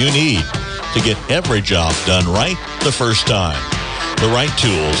supplies you need to get every job done right the first time. The right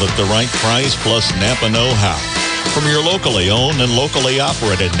tools at the right price, plus Napa know-how. From your locally owned and locally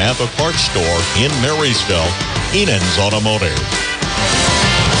operated Napa Parts store in Marysville, Enan's Automotive.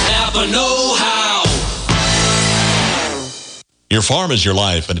 Papa know-how. Your farm is your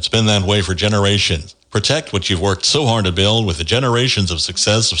life, and it's been that way for generations. Protect what you've worked so hard to build with the generations of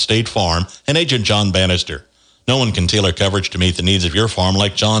success of State Farm and Agent John Bannister. No one can tailor coverage to meet the needs of your farm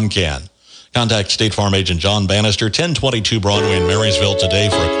like John can. Contact State Farm Agent John Bannister, 1022 Broadway in Marysville today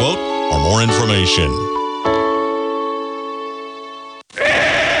for a quote or more information.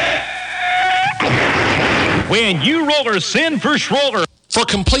 When you rollers send for Schroller. For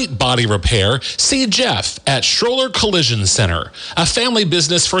complete body repair, see Jeff at Schroller Collision Center. A family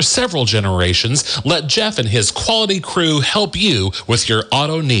business for several generations, let Jeff and his quality crew help you with your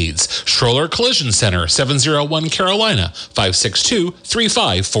auto needs. Schroller Collision Center, 701 Carolina,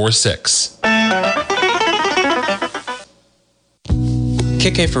 562-3546.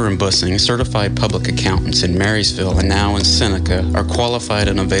 KK for Embussing, certified public accountants in Marysville and now in Seneca, are qualified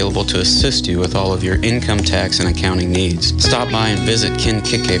and available to assist you with all of your income tax and accounting needs. Stop by and visit Ken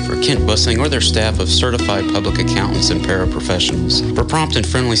KK for Kent Bussing or their staff of certified public accountants and paraprofessionals. For prompt and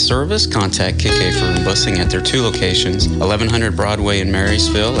friendly service, contact KK for Embussing at their two locations, 1100 Broadway in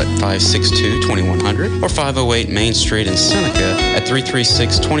Marysville at 562-2100 or 508 Main Street in Seneca at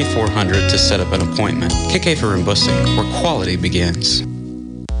 336-2400 to set up an appointment. KK for Embussing, where quality begins.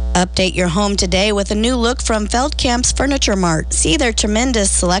 Update your home today with a new look from Feldkamp's Furniture Mart. See their tremendous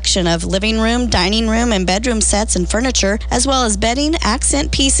selection of living room, dining room, and bedroom sets and furniture, as well as bedding,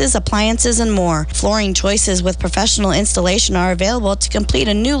 accent pieces, appliances, and more. Flooring choices with professional installation are available to complete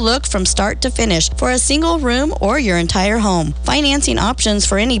a new look from start to finish for a single room or your entire home. Financing options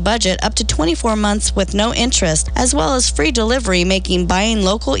for any budget up to 24 months with no interest, as well as free delivery, making buying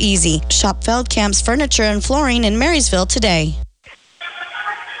local easy. Shop Feldkamp's Furniture and Flooring in Marysville today.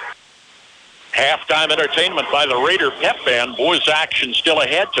 Halftime entertainment by the Raider Pep Band. Boys action still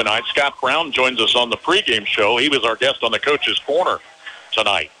ahead tonight. Scott Brown joins us on the pregame show. He was our guest on the Coach's Corner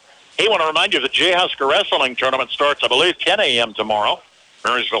tonight. Hey, I want to remind you the J-Husker Wrestling Tournament starts, I believe, 10 a.m. tomorrow.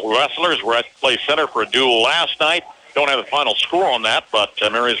 Marysville Wrestlers were at Play Center for a duel last night. Don't have the final score on that, but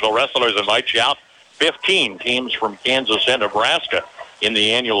Marysville Wrestlers invite you out. 15 teams from Kansas and Nebraska in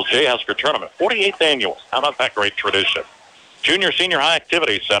the annual J-Husker Tournament. 48th annual. How about that great tradition? Junior Senior High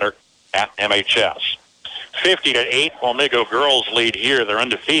Activity Center at MHS. 50-8, Wamego girls lead here. They're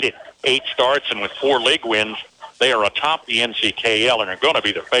undefeated. 8 starts, and with 4 league wins, they are atop the NCKL and are going to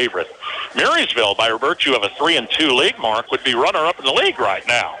be the favorite. Marysville, by virtue of a 3-2 league mark, would be runner-up in the league right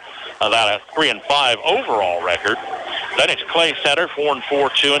now. That a 3-5 overall record. Then it's Clay Center, 4-4,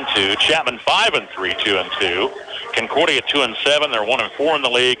 2-2. Chapman, 5-3, 2-2. Concordia, 2-7. They're 1-4 in the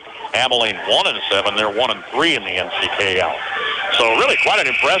league. Abilene, 1-7. They're 1-3 in the NCKL. So really quite an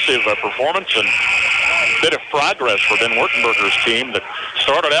impressive performance and bit of progress for Ben Wurtenberger's team that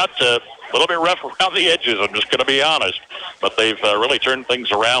started out a little bit rough around the edges, I'm just going to be honest. But they've really turned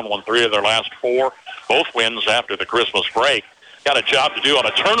things around, won 3 of their last 4, both wins after the Christmas break. Got a job to do on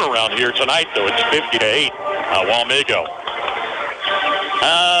a turnaround here tonight, though. It's 50-8, Wamego.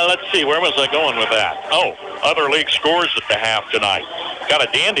 Let's see, where was I going with that? Oh, other league scores at the half tonight. Got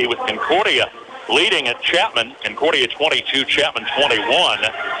a dandy with Concordia leading at Chapman. Concordia 22, Chapman 21.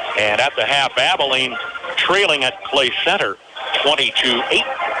 And at the half, Abilene trailing at Clay Center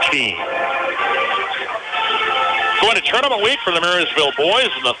 22-18. Going to tournament week for the Marysville boys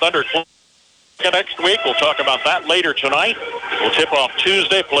and the Thunder next week. We'll talk about that later tonight. We'll tip off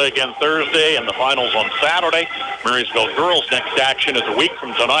Tuesday, play again Thursday, and the finals on Saturday. Marysville girls' next action is a week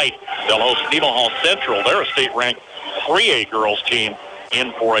from tonight. They'll host Nemaha Central. They're a state-ranked 3A girls team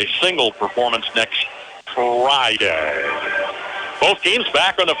in for a single performance next Friday. Both teams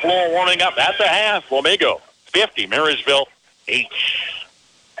back on the floor warming up at the half. Wamego 50, Marysville 8.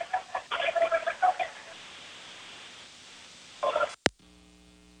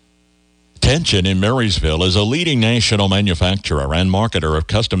 Tension in Marysville is a leading national manufacturer and marketer of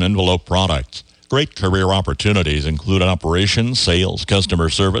custom envelope products. Great career opportunities include operations, sales, customer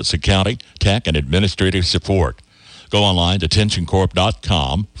service, accounting, tech, and administrative support. Go online to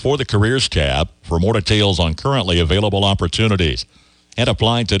tensioncorp.com for the Careers tab for more details on currently available opportunities. And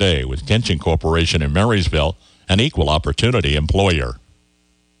apply today with Tension Corporation in Marysville, an equal opportunity employer.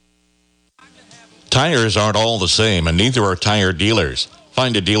 Tires aren't all the same, and neither are tire dealers.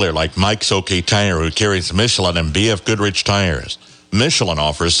 Find a dealer like Mike's OK Tire who carries Michelin and BF Goodrich tires. Michelin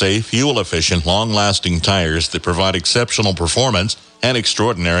offers safe, fuel-efficient, long-lasting tires that provide exceptional performance and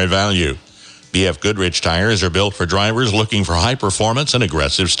extraordinary value. BF Goodrich tires are built for drivers looking for high performance and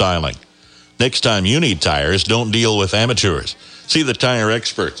aggressive styling. Next time you need tires, don't deal with amateurs. See the tire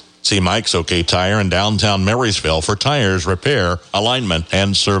experts. See Mike's OK Tire in downtown Marysville for tires, repair, alignment,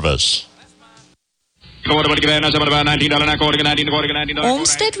 and service.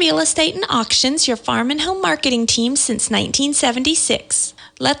 Olmsted Real Estate and Auctions, your farm and home marketing team since 1976.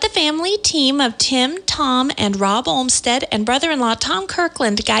 Let the family team of Tim, Tom, and Rob Olmsted and brother-in-law Tom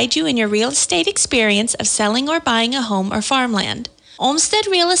Kirkland guide you in your real estate experience of selling or buying a home or farmland. Olmsted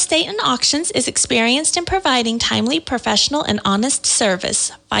Real Estate and Auctions is experienced in providing timely, professional, and honest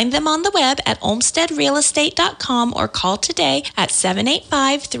service. Find them on the web at olmstedrealestate.com or call today at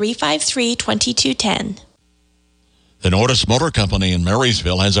 785-353-2210. The Nordis Motor Company in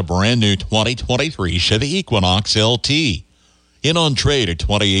Marysville has a brand new 2023 Chevy Equinox LT. In on trade a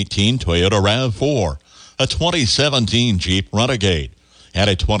 2018 Toyota RAV4, a 2017 Jeep Renegade, and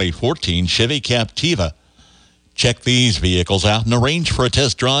a 2014 Chevy Captiva. Check these vehicles out and arrange for a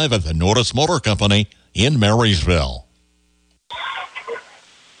test drive at the Nordis Motor Company in Marysville.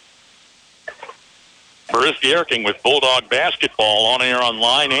 Bruce Gierking with Bulldog Basketball on air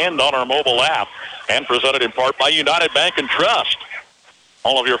online and on our mobile app, and presented in part by United Bank and Trust.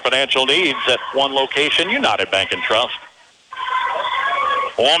 All of your financial needs at one location, United Bank and Trust.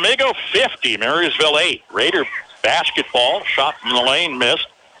 Wamego 50, Marysville 8. Raider basketball, shot from the lane, missed.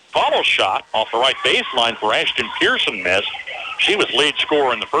 Follow shot off the right baseline for Ashton Pearson missed. She was lead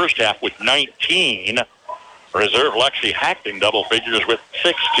scorer in the first half with 19. Reserve Lexi Hackting double figures with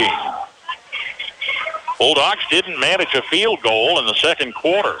 16. Bulldogs didn't manage a field goal in the second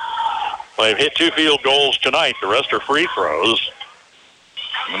quarter. They've hit 2 field goals tonight. The rest are free throws.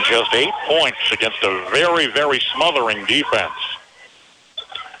 And just 8 points against a very, very smothering defense.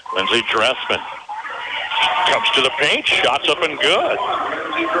 Lindsey Dressman comes to the paint, shots up and good.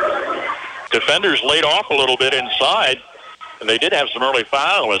 Defenders laid off a little bit inside, and they did have some early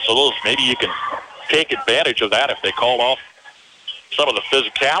fouls, so those maybe you can take advantage of that if they call off some of the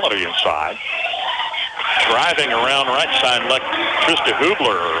physicality inside. Driving around right side, Trista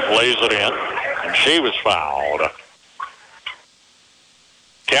Hubler lays it in, and she was fouled.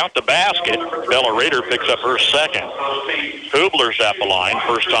 Count the basket. Bella Rader picks up her second. Hubler's at the line,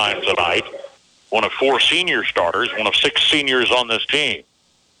 first time tonight. One of 4 senior starters, one of 6 seniors on this team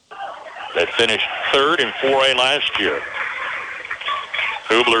that finished third in 4A last year.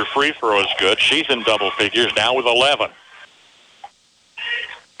 Hubler free throw is good. She's in double figures now with 11.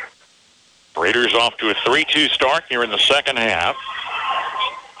 Raiders off to a 3-2 start here in the second half.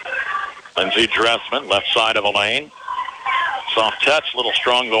 Lindsey Dressman, left side of the lane. Soft touch, a little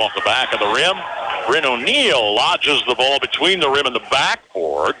strong though off the back of the rim. Bryn O'Neill lodges the ball between the rim and the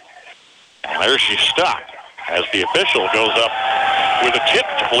backboard. And there she's stuck as the official goes up with a tip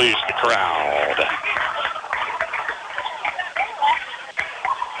to please the crowd.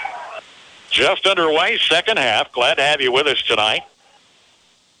 Just underway, second half. Glad to have you with us tonight.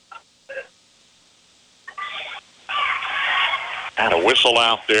 And a whistle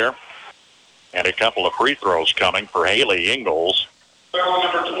out there. And a couple of free throws coming for Haley Ingalls. She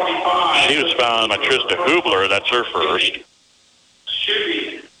was fouled by Trista Hubler. That's her first.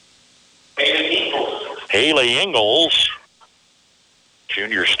 Haley Ingalls,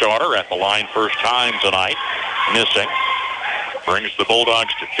 junior starter at the line first time tonight, missing. Brings the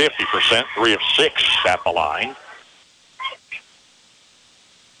Bulldogs to 50%, 3 of 6 at the line.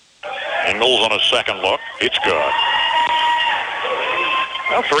 Ingalls on a second look. It's good.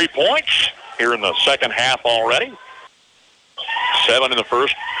 Well, 3 points here in the second half already. 7 in the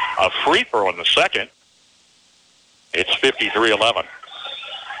first, a free throw in the second. It's 53-11.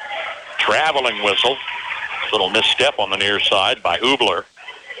 Traveling whistle. Little misstep on the near side by Hubler.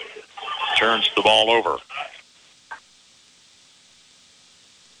 Turns the ball over.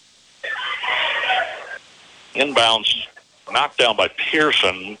 Inbounds knocked down by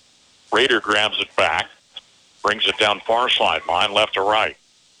Pearson. Rader grabs it back. Brings it down far sideline, left to right.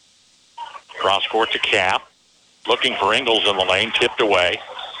 Cross court to Cap. Looking for Ingalls in the lane, tipped away.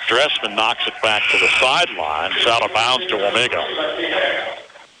 Dressman knocks it back to the sideline. It's out of bounds to Wamego.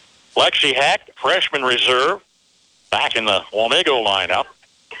 Lexi Hack, freshman reserve, back in the Wamego lineup.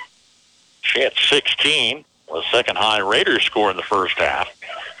 She had 16, was second high Raiders score in the first half.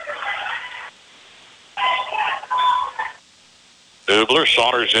 Hubler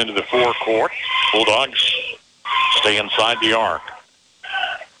saunters into the forecourt. Bulldogs stay inside the arc.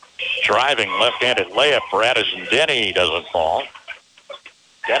 Driving left-handed layup for Addison Denny doesn't fall.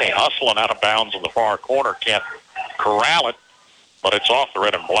 Denny hustling out of bounds in the far corner. Can't corral it, but it's off the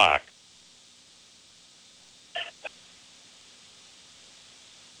red and black.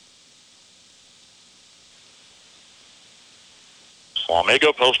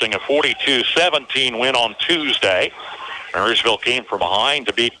 Wamego posting a 42-17 win on Tuesday. Marysville came from behind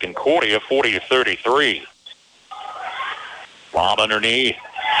to beat Concordia 40-33. Lob underneath.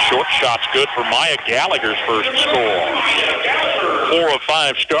 Short shot's good for Maya Gallagher's first score. 4 of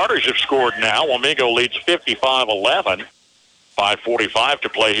 5 starters have scored now. Wamego leads 55-11. 5:45 to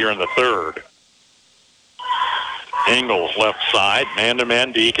play here in the third. Ingles left side.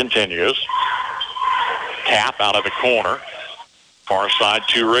 Man-to-man D continues. Tap out of the corner. Far side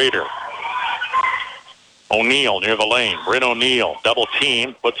to Raider. O'Neal near the lane. Bryn O'Neal, double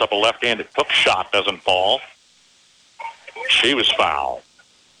team, puts up a left-handed hook shot, doesn't fall. She was fouled.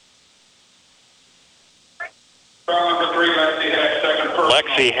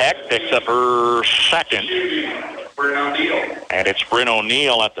 Lexi Heck picks up her second. And it's Bryn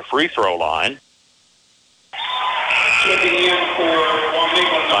O'Neal at the free throw line.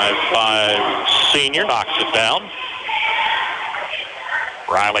 5'5" senior knocks it down.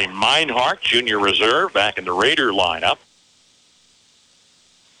 Riley Meinhardt, junior reserve, back in the Raider lineup.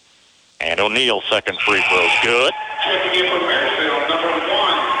 And O'Neal's second free throw is good.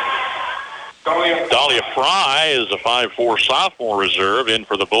 Dahlia Fry is a 5'4" sophomore reserve in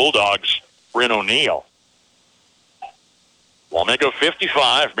for the Bulldogs, Bryn O'Neal. Wamego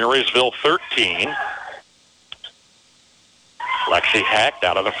 55, Marysville 13. Lexi Hecht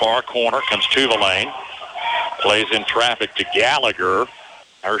out of the far corner, comes to the lane. Plays in traffic to Gallagher.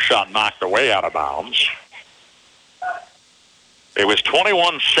 Her shot knocked away out of bounds. It was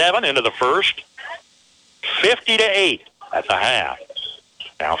 21-7 into the first. 50-8 at the half.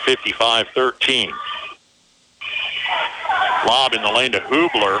 Now 55-13. Lob in the lane to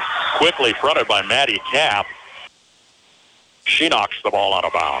Hubler. Quickly fronted by Maddie Kapp. She knocks the ball out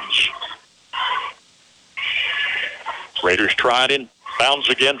of bounds. Raiders tried in bounds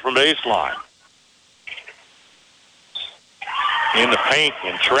again from baseline. In the paint,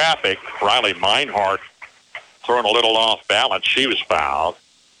 in traffic, Riley Meinhardt throwing a little off balance. She was fouled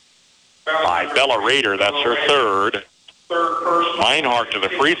by Bella Raider. That's her third. Meinhardt to the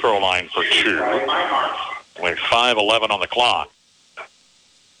free throw line for 2. With 5:11 on the clock.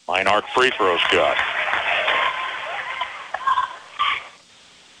 Meinhardt free throw's good.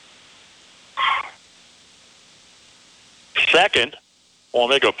 Second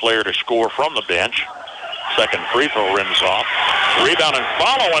Wamego player to score from the bench. Second free throw rims off. Rebound and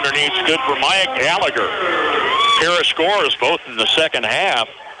follow underneath. Good for Maya Gallagher. Pair of scores both in the second half,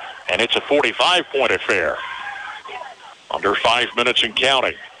 and it's a 45-point affair. Under 5 minutes and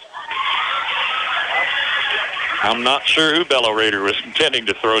counting. I'm not sure who Bella Raider was intending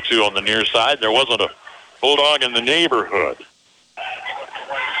to throw to on the near side. There wasn't a Bulldog in the neighborhood.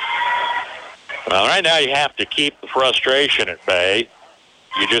 Well, right now you have to keep the frustration at bay.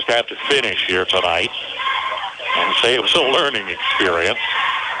 You just have to finish here tonight and say it was a learning experience.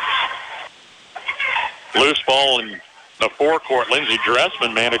 Loose ball in the forecourt. Lindsey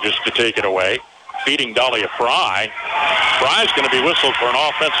Dressman manages to take it away, feeding Dahlia Fry. Fry's going to be whistled for an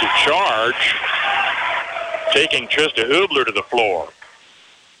offensive charge, taking Trista Hubler to the floor.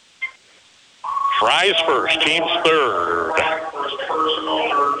 Fry's first, team's third.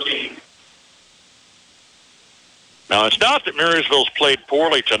 Now, it's not that Marysville's played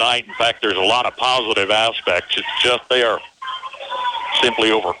poorly tonight. In fact, there's a lot of positive aspects. It's just they are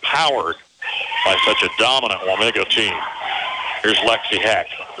simply overpowered by such a dominant Wamego team. Here's Lexi Heck.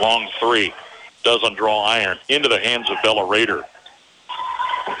 Long three. Doesn't draw iron. Into the hands of Bella Raider.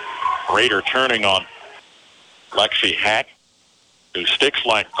 Raider turning on Lexi Heck, who sticks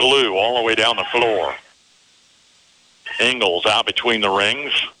like glue all the way down the floor. Ingles out between the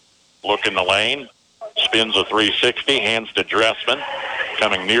rings. Look in the lane. Spins a 360, hands to Dressman,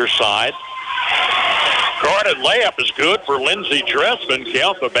 coming near side. Guarded layup is good for Lindsey Dressman.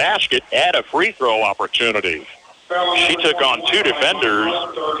 Count the basket, add a free throw opportunity. She took on 2 defenders.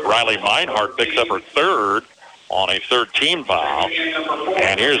 Riley Meinhardt picks up her third on a third-team foul.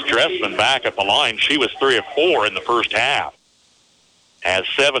 And here's Dressman back at the line. She was 3 of 4 in the first half. Has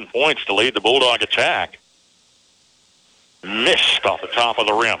 7 points to lead the Bulldog attack. Missed off the top of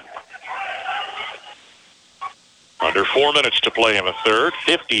the rim. Under 4 minutes to play in the third,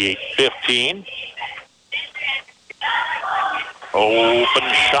 58-15. Open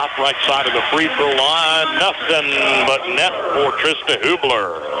shot right side of the free throw line. Nothing but net for Trista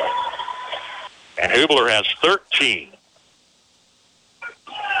Hubler. And Hubler has 13.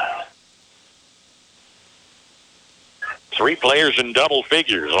 Three players in double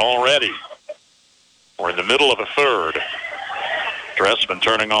figures already. We're in the middle of a third. Dressman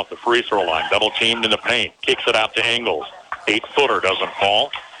turning off the free throw line. Double teamed in the paint. Kicks it out to Ingles. 8-footer doesn't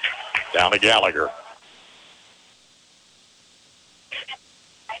fall. Down to Gallagher.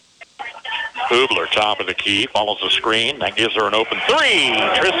 Hubler, top of the key, follows the screen. That gives her an open three.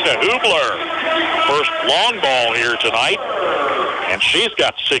 Trista Hubler. First long ball here tonight. And she's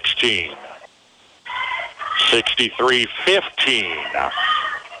got 16. 63-15.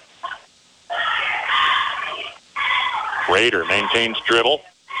 Rader maintains dribble.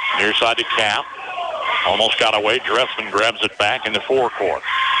 Near side to Cap. Almost got away. Dressman grabs it back in the forecourt.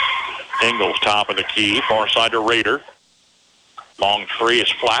 Ingles top of the key. Far side to Rader. Long three is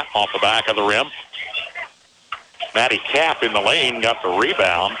flat off the back of the rim. Maddie Cap in the lane got the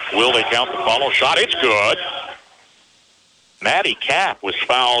rebound. Will they count the follow shot? It's good. Maddie Cap was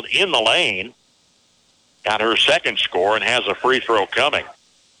fouled in the lane. Got her second score and has a free throw coming.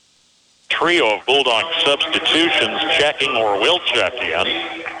 Trio of Bulldog substitutions checking or will check in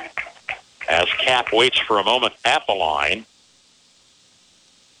as Cap waits for a moment at the line.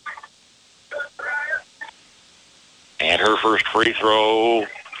 And her first free throw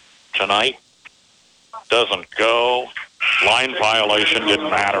tonight doesn't go. Line violation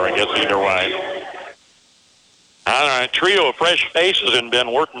didn't matter, I guess, either way. All right, trio of fresh faces in Ben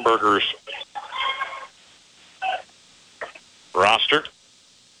Wertenberger's roster.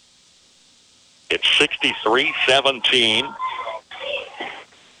 It's 63-17.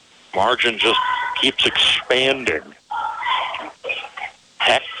 Margin just keeps expanding.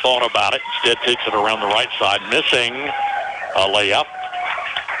 Heck thought about it. Instead takes it around the right side, missing a layup.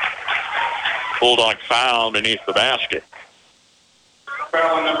 Bulldog foul beneath the basket.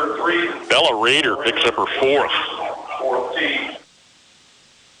 Foul number 3. Bella Rader picks up her fourth.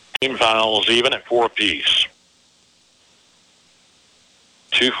 Team fouls even at 4 apiece.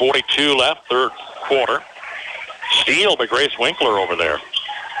 2:42 left, third quarter. Steal by Grace Winkler over there.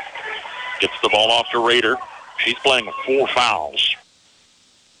 Gets the ball off to Rader. She's playing with 4 fouls.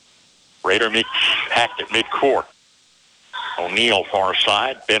 Rader meets packed at midcourt. O'Neal far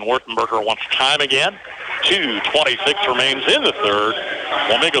side. Ben Wertenberger wants time again. 2:26 remains in the third.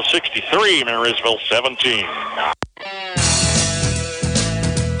 Wamego 63, Marysville 17.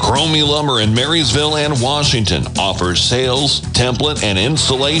 Cromie Lumber in Marysville and Washington offers sales, template, and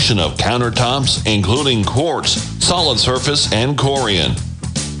installation of countertops, including quartz, solid surface, and Corian.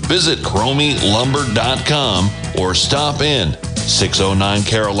 Visit CromieLumber.com or stop in 609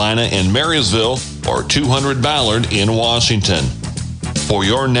 Carolina in Marysville or 200 Ballard in Washington. For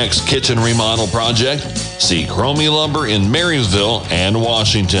your next kitchen remodel project, see Cromie Lumber in Marysville and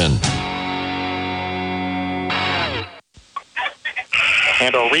Washington.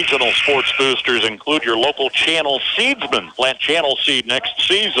 And our regional sports boosters include your local Channel Seedsman. Plant Channel Seed next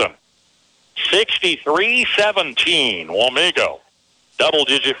season. 63-17, Wamego.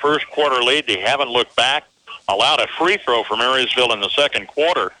 Double-digit first quarter lead. They haven't looked back. Allowed a free throw for Marysville in the second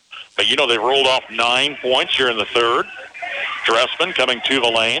quarter. But, you know, they rolled off 9 points here in the third. Dressman coming to the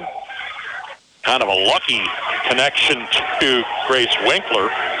lane. Kind of a lucky connection to Grace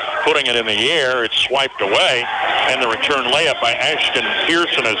Winkler. Putting it in the air, it's swiped away, and the return layup by Ashton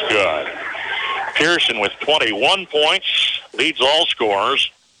Pearson is good. Pearson with 21 points, leads all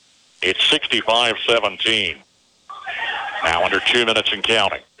scorers. It's 65-17. Now under 2 minutes and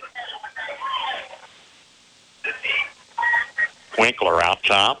counting. Winkler out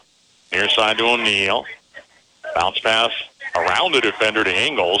top, near side to O'Neal. Bounce pass around the defender to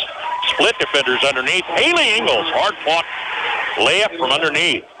Ingles. Split defenders underneath. Haley Ingles, hard fought layup from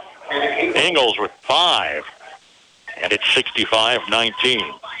underneath. Ingles with 5, and it's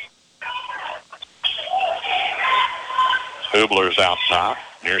 65-19. Hubler's out top,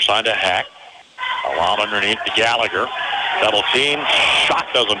 near side to Hack. A lob underneath to Gallagher. Double team,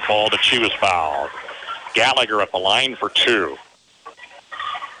 shot doesn't fall, but she was fouled. Gallagher at the line for 2.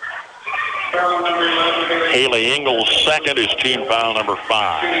 Haley Ingles' second is team foul number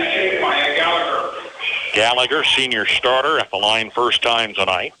 5. Gallagher, senior starter, at the line first time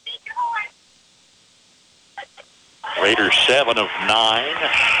tonight. Raiders 7 of 9,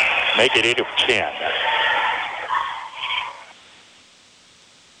 make it 8 of 10.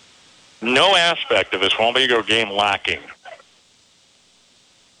 No aspect of this Wamego game lacking.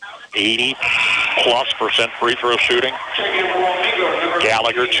 80+% free throw shooting.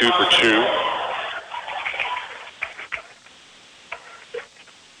 Gallagher 2 for 2.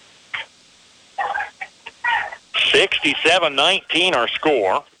 $67-19 our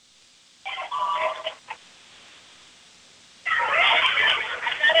score.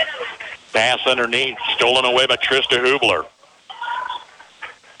 Pass underneath, stolen away by Trista Hubler.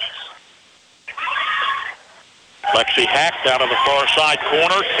 Lexi Hack out of the far side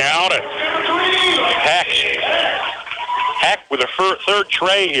corner. Count it. Hack with a third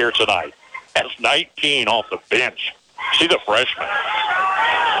tray here tonight. That's 19 off the bench. See the freshman.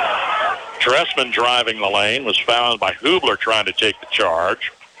 Dressman driving the lane was fouled by Hubler trying to take the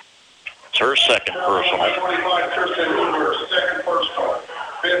charge. It's her second personal. 25, Kirsten Hoover, second personal.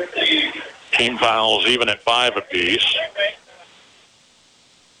 15. Team fouls even at 5 apiece.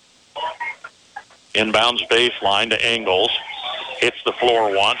 Inbounds baseline to Engels. Hits the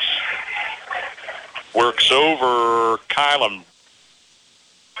floor once. Works over Kylam.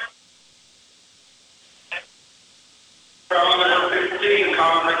 Kyla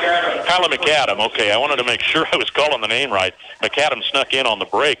McAdam. Okay, I wanted to make sure I was calling the name right. McAdam snuck in on the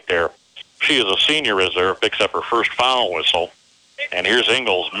break there. She is a senior reserve, picks up her first foul whistle. And here's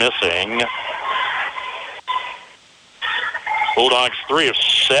Engels missing. Bulldogs 3 of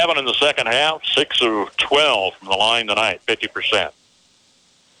 7 in the second half, 6 of 12 from the line tonight, 50%.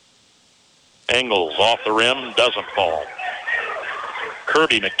 Engels off the rim, doesn't fall.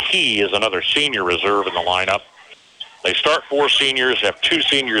 Kirby McKee is another senior reserve in the lineup. They start 4 seniors, have 2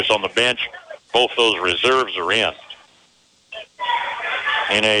 seniors on the bench. Both those reserves are in.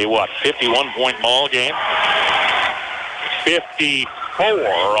 In a, 51-point ball game? 54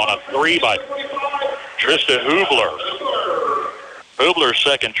 on a 3 by Trista Hubler. Hubler's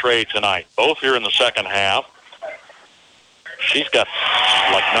second trade tonight. Both here in the second half. She's got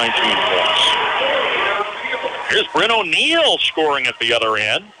like 19 points. Here's Bryn O'Neill scoring at the other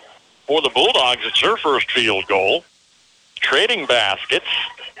end. For the Bulldogs, it's her first field goal. Trading baskets,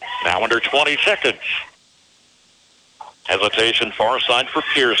 now under 20 seconds. Hesitation far side for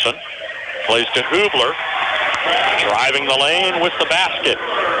Pearson. Plays to Hubler. Driving the lane with the basket.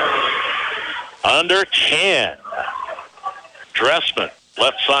 Under 10. Dressman,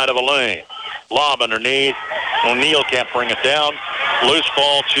 left side of the lane. Lob underneath. O'Neill can't bring it down. Loose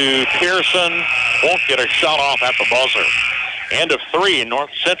ball to Pearson. Won't get a shot off at the buzzer. End of 3 in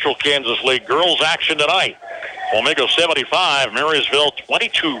North Central Kansas League girls action tonight. Wamego 75, Marysville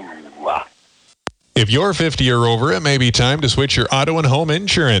 22. If you're 50 or over, it may be time to switch your auto and home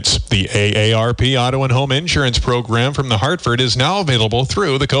insurance. The AARP Auto and Home Insurance Program from the Hartford is now available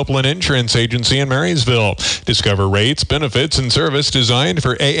through the Copeland Insurance Agency in Marysville. Discover rates, benefits, and service designed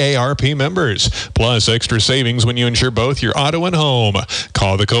for AARP members, plus extra savings when you insure both your auto and home.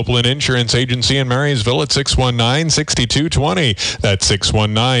 Call the Copeland Insurance Agency in Marysville at 619-6220. That's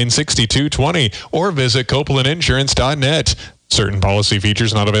 619-6220. Or visit copelandinsurance.net. Certain policy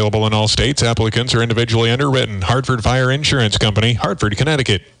features not available in all states. Applicants are individually underwritten. Hartford Fire Insurance Company, Hartford,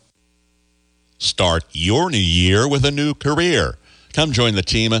 Connecticut. Start your new year with a new career. Come join the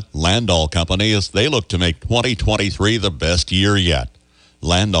team at Landall Company as they look to make 2023 the best year yet.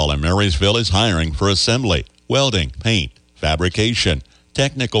 Landall in Marysville is hiring for assembly, welding, paint, fabrication,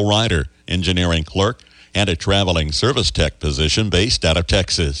 technical writer, engineering clerk, and a traveling service tech position based out of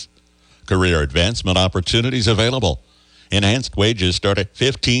Texas. Career advancement opportunities available. Enhanced wages start at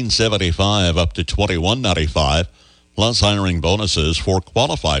 $15.75 up to $21.95, plus hiring bonuses for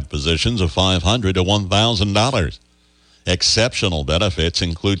qualified positions of $500 to $1,000. Exceptional benefits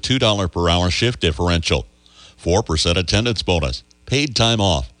include $2 per hour shift differential, 4% attendance bonus, paid time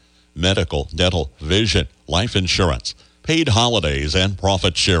off, medical, dental, vision, life insurance, paid holidays, and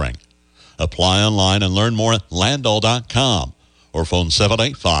profit sharing. Apply online and learn more at Landall.com. Or phone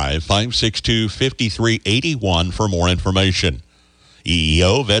 785-562-5381 for more information.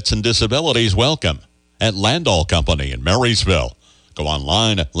 EEO, Vets, and Disabilities welcome at Landall Company in Marysville. Go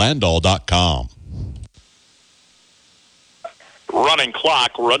online at Landall.com. Running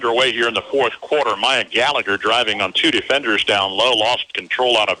clock. We're underway here in the fourth quarter. Maya Gallagher driving on 2 defenders down low, lost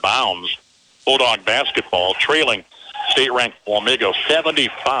control out of bounds. Bulldog basketball trailing state-ranked Wamego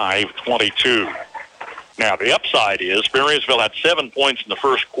 75-22. Now, the upside is Marysville had 7 points in the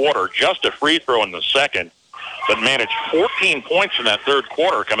first quarter, just a free throw in the second, but managed 14 points in that third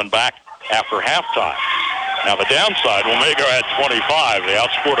quarter coming back after halftime. Now, the downside, Wamego had 25. They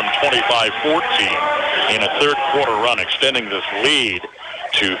outscored them 25-14 in a third quarter run, extending this lead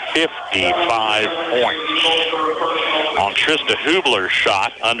to 55 points. On Trista Hubler's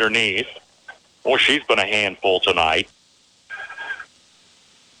shot underneath. Boy, she's been a handful tonight.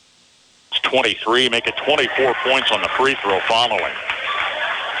 23, make it 24 points on the free throw following.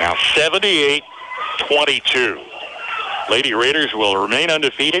 Now 78-22. Lady Raiders will remain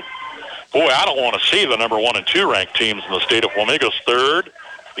undefeated. Boy, I don't want to see the number 1 and 2 ranked teams in the state of Wamego's third,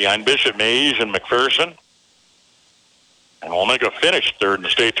 behind Bishop Mage and McPherson. And Wamego finished third in the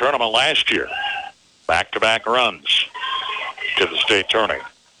state tournament last year. Back-to-back runs to the state tournament.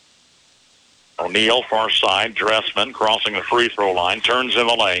 O'Neill, far side, Dressman crossing the free throw line, turns in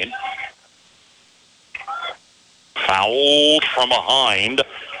the lane. Fouled from behind,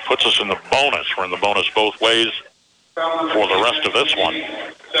 puts us in the bonus. We're in the bonus both ways for the rest of this one.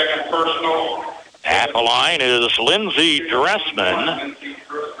 Second personal. At the line is Lindsay Dressman.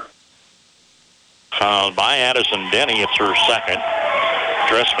 Fouled by Addison Denny. It's her second.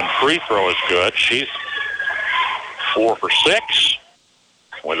 Dressman free throw is good. She's 4 for 6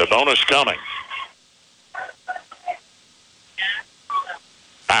 with a bonus coming.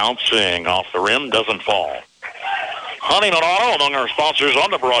 Bouncing off the rim, doesn't fall. Honeyman Auto among our sponsors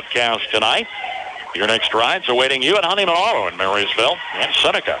on the broadcast tonight. Your next ride's awaiting you at Honeyman Auto in Marysville and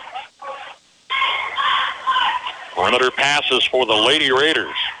Seneca. Perimeter passes for the Lady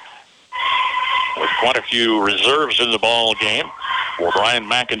Raiders, with quite a few reserves in the ball game for Brian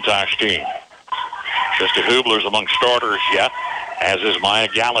McIntosh's team. Trista Hubler's among starters yet, as is Maya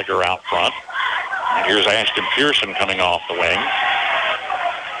Gallagher out front. And here's Ashton Pearson coming off the wing.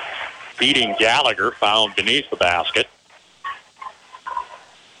 Beating Gallagher, fouled beneath the basket.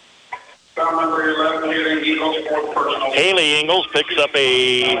 Foul number 11, Haley Ingles, 4th personal. Haley Ingles picks up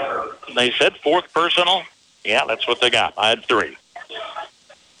they said 4th personal? Yeah, that's what they got. I had 3.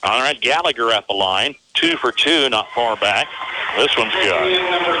 All right, Gallagher at the line. 2 for 2, not far back. This one's good.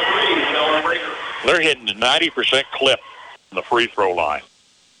 They're hitting a 90% clip on the free throw line.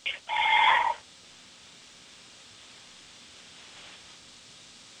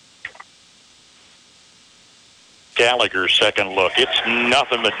 Gallagher's second look. It's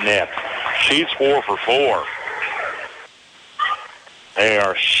nothing but net. She's 4 for 4. They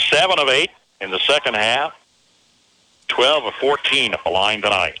are 7 of 8 in the second half. 12 of 14 at the line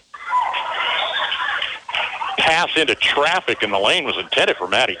tonight. Pass into traffic in the lane was intended for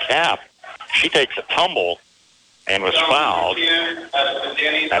Maddie Kapp. She takes a tumble and was fouled.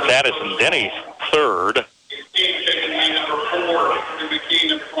 That's Addison Denny's third.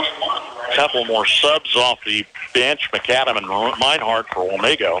 A couple more subs off the bench. McAdam and Meinhardt for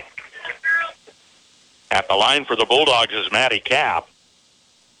Wamego. At the line for the Bulldogs is Maddie Kapp.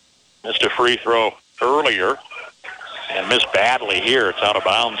 Missed a free throw earlier and missed badly here. It's out of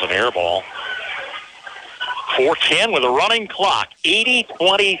bounds, an air ball. 4:10 with a running clock.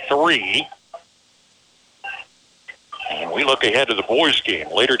 80-23. And we look ahead to the boys' game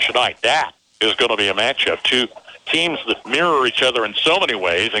later tonight. That is going to be a matchup. Two teams that mirror each other in so many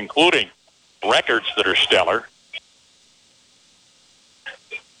ways, including records that are stellar.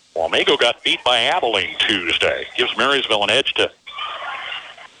 Wamego got beat by Abilene Tuesday. Gives Marysville an edge to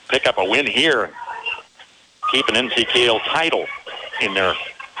pick up a win here and keep an NCKL title in their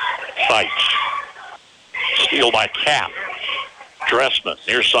sights. Steal by Kapp. Dressman,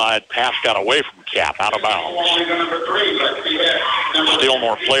 near side, pass got away from Kapp, out of bounds. Still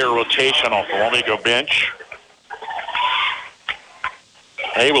more player rotation off the Wamego bench.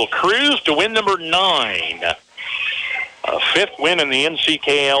 They will cruise to win number 9. A 5th win in the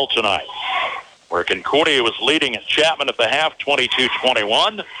NCKL tonight, where Concordia was leading at Chapman at the half,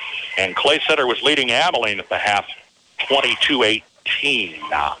 22-21, and Clay Center was leading Abilene at the half, 22-18.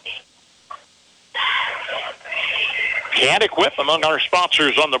 Can't Equip among our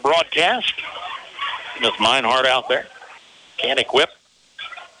sponsors on the broadcast. Miss Meinhardt out there. Can't Equip,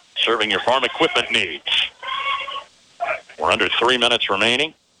 serving your farm equipment needs. We're under 3 minutes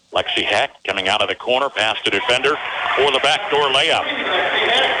remaining. Lexi Heck coming out of the corner, past the defender for the backdoor layup.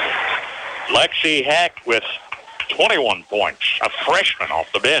 Lexi Heck with 21 points, a freshman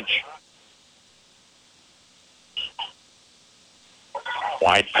off the bench.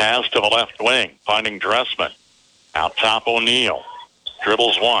 Wide pass to the left wing, finding Dressman. Out top O'Neal.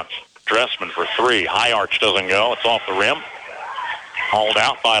 Dribbles once. Dressman for 3. High arch doesn't go. It's off the rim. Hauled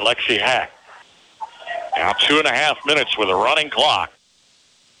out by Lexi Hack. Now 2.5 minutes with a running clock.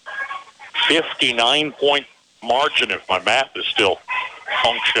 59-point margin if my math is still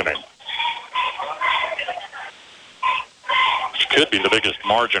functioning. This could be the biggest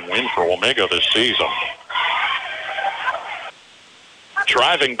margin win for Wamego this season.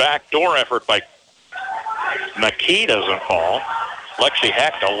 Driving backdoor effort by McKee doesn't fall. Lexi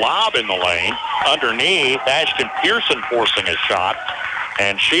Heck, a lob in the lane. Underneath, Ashton Pearson forcing a shot,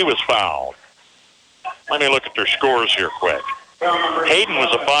 and she was fouled. Let me look at their scores here quick. Hayden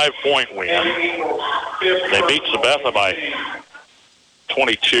was a 5-point win. They beat Sabetha by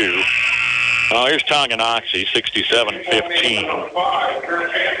 22. Here's Tonganoxie,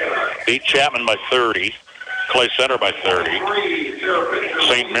 67-15. Beat Chapman by 30. Clay Center by 30.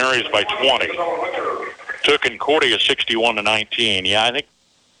 St. Mary's by 20. Took Concordia 61-19. Yeah, I think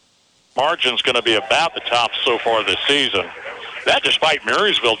margin's going to be about the top so far this season. That despite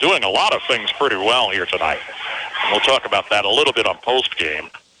Marysville doing a lot of things pretty well here tonight. And we'll talk about that a little bit on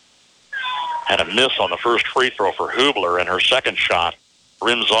post-game. Had a miss on the first free throw for Hubler, and her second shot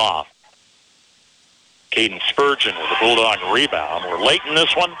rims off. Caden Spurgeon with a Bulldog rebound. We're late in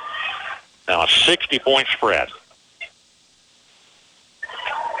this one. Now a 60-point spread.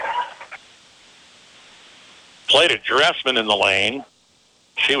 Played at Dressman in the lane.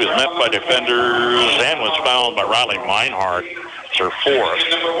 She was met by defenders and was fouled by Riley Meinhardt. It's her fourth.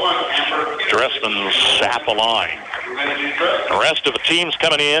 Dressman sat the line. The rest of the team's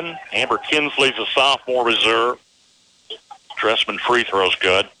coming in. Amber Kinsley's a sophomore reserve. Dressman free throw's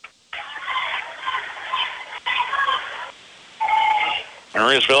good.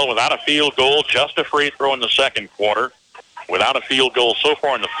 Marysville without a field goal, just a free throw in the second quarter. Without a field goal so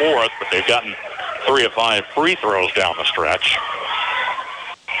far in the fourth, but they've gotten 3 of 5 free throws down the stretch.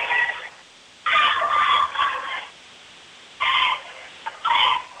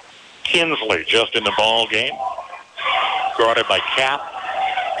 Kinsley just in the ball game. Guarded by Cap,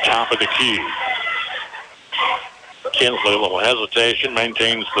 top of the key. Kinsley, a little hesitation,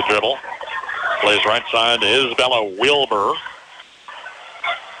 maintains the dribble. Plays right side to Isabella Wilbur.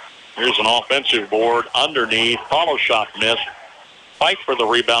 Here's an offensive board underneath. Follow shot missed. Fight for the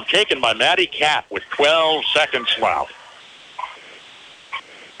rebound taken by Maddie Cap with 12 seconds left.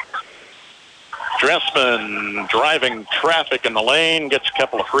 Dressman driving traffic in the lane, gets a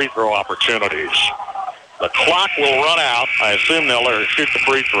couple of free throw opportunities. The clock will run out. I assume they'll let her shoot the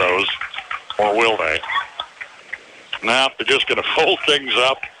free throws, or will they? Now they're just going to fold things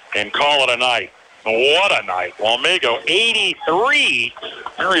up and call it a night. What a night. Wamego 83,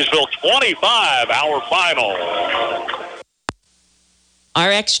 Marysville 25, our final.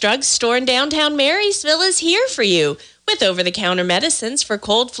 RX Drug Store in downtown Marysville is here for you with over-the-counter medicines for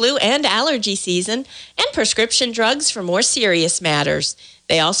cold, flu, and allergy season and prescription drugs for more serious matters.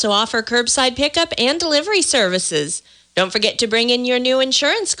 They also offer curbside pickup and delivery services. Don't forget to bring in your new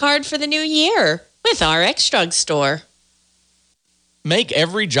insurance card for the new year with RX Drug Store. Make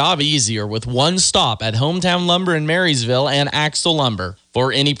every job easier with one stop at Hometown Lumber in Marysville and Axtell Lumber.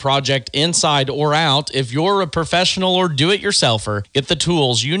 For any project inside or out, if you're a professional or do-it-yourselfer, get the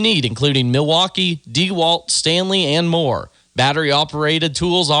tools you need, including Milwaukee, DeWalt, Stanley, and more. Battery-operated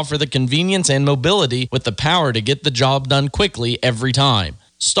tools offer the convenience and mobility with the power to get the job done quickly every time.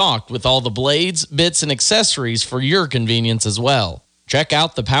 Stocked with all the blades, bits, and accessories for your convenience as well. Check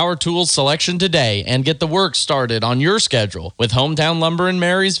out the power tools selection today and get the work started on your schedule with Hometown Lumber in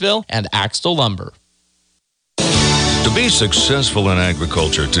Marysville and Axtell Lumber. To be successful in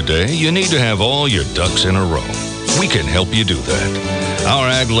agriculture today, you need to have all your ducks in a row. We can help you do that. Our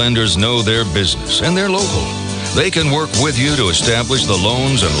ag lenders know their business and they're local. They can work with you to establish the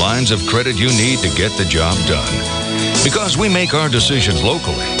loans and lines of credit you need to get the job done. Because we make our decisions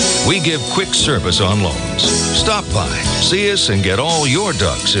locally, we give quick service on loans. Stop by, see us, and get all your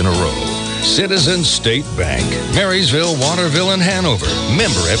ducks in a row. Citizens State Bank, Marysville, Waterville, and Hanover.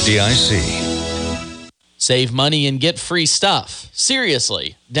 Member FDIC. Save money and get free stuff.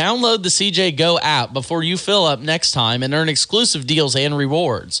 Seriously, download the CJ Go app before you fill up next time and earn exclusive deals and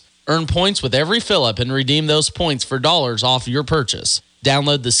rewards. Earn points with every fill up and redeem those points for dollars off your purchase.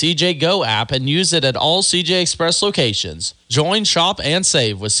 Download the CJ Go app and use it at all CJ Express locations. Join, shop, and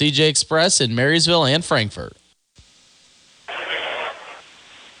save with CJ Express in Marysville and Frankfort.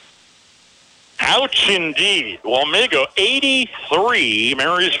 Ouch indeed. Wamego 83,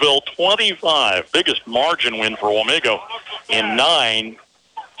 Marysville 25. Biggest margin win for Wamego in 9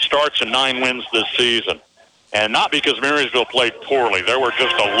 starts and 9 wins this season. And not because Marysville played poorly. There were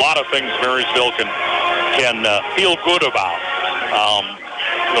just a lot of things Marysville can feel good about.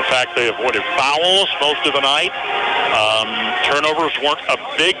 The fact they avoided fouls most of the night. Turnovers weren't a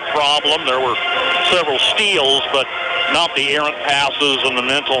big problem. There were several steals, but not the errant passes and the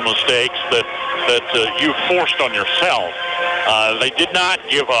mental mistakes that you forced on yourself. They did not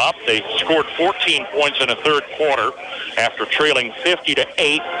give up. They scored 14 points in the third quarter after trailing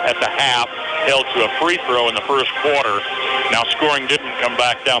 50-8 at the half, held to a free throw in the first quarter. Now scoring didn't come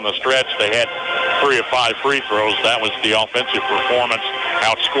back down the stretch. They had 3 of 5 free throws. That was the offensive performance.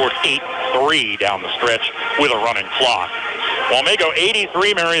 Outscored 8-3 down the stretch with a running clock. Wamego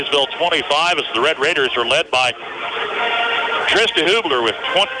 83, Marysville 25 as the Red Raiders are led by Trista Hubler with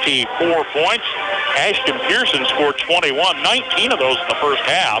 24 points. Ashton Pearson scored 21, 19 of those in the first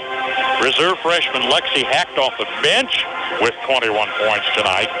half. Reserve freshman Lexi hacked off the bench with 21 points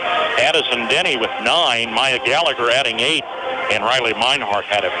tonight. Addison Denny with 9, Maya Gallagher adding 8, and Riley Meinhardt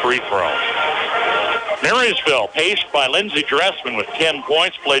had a free throw. Marysville, paced by Lindsey Dressman with 10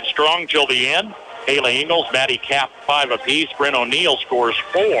 points, played strong till the end. Haley Ingalls, Maddie Cap, 5 apiece. Bryn O'Neill scores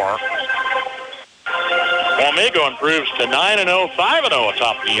 4. Wamego improves to 9-0, 5-0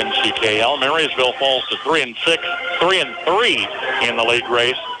 atop the NCKL. Marysville falls to 3-6, 3-3 in the league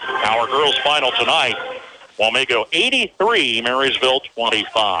race. Our girls' final tonight, Wamego 83, Marysville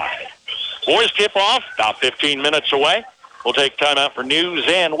 25. Boys tip-off about 15 minutes away. We'll take time out for news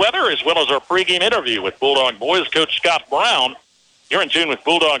and weather, as well as our pregame interview with Bulldog boys coach Scott Brown. You're in tune with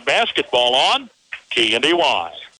Bulldog basketball on KNDY.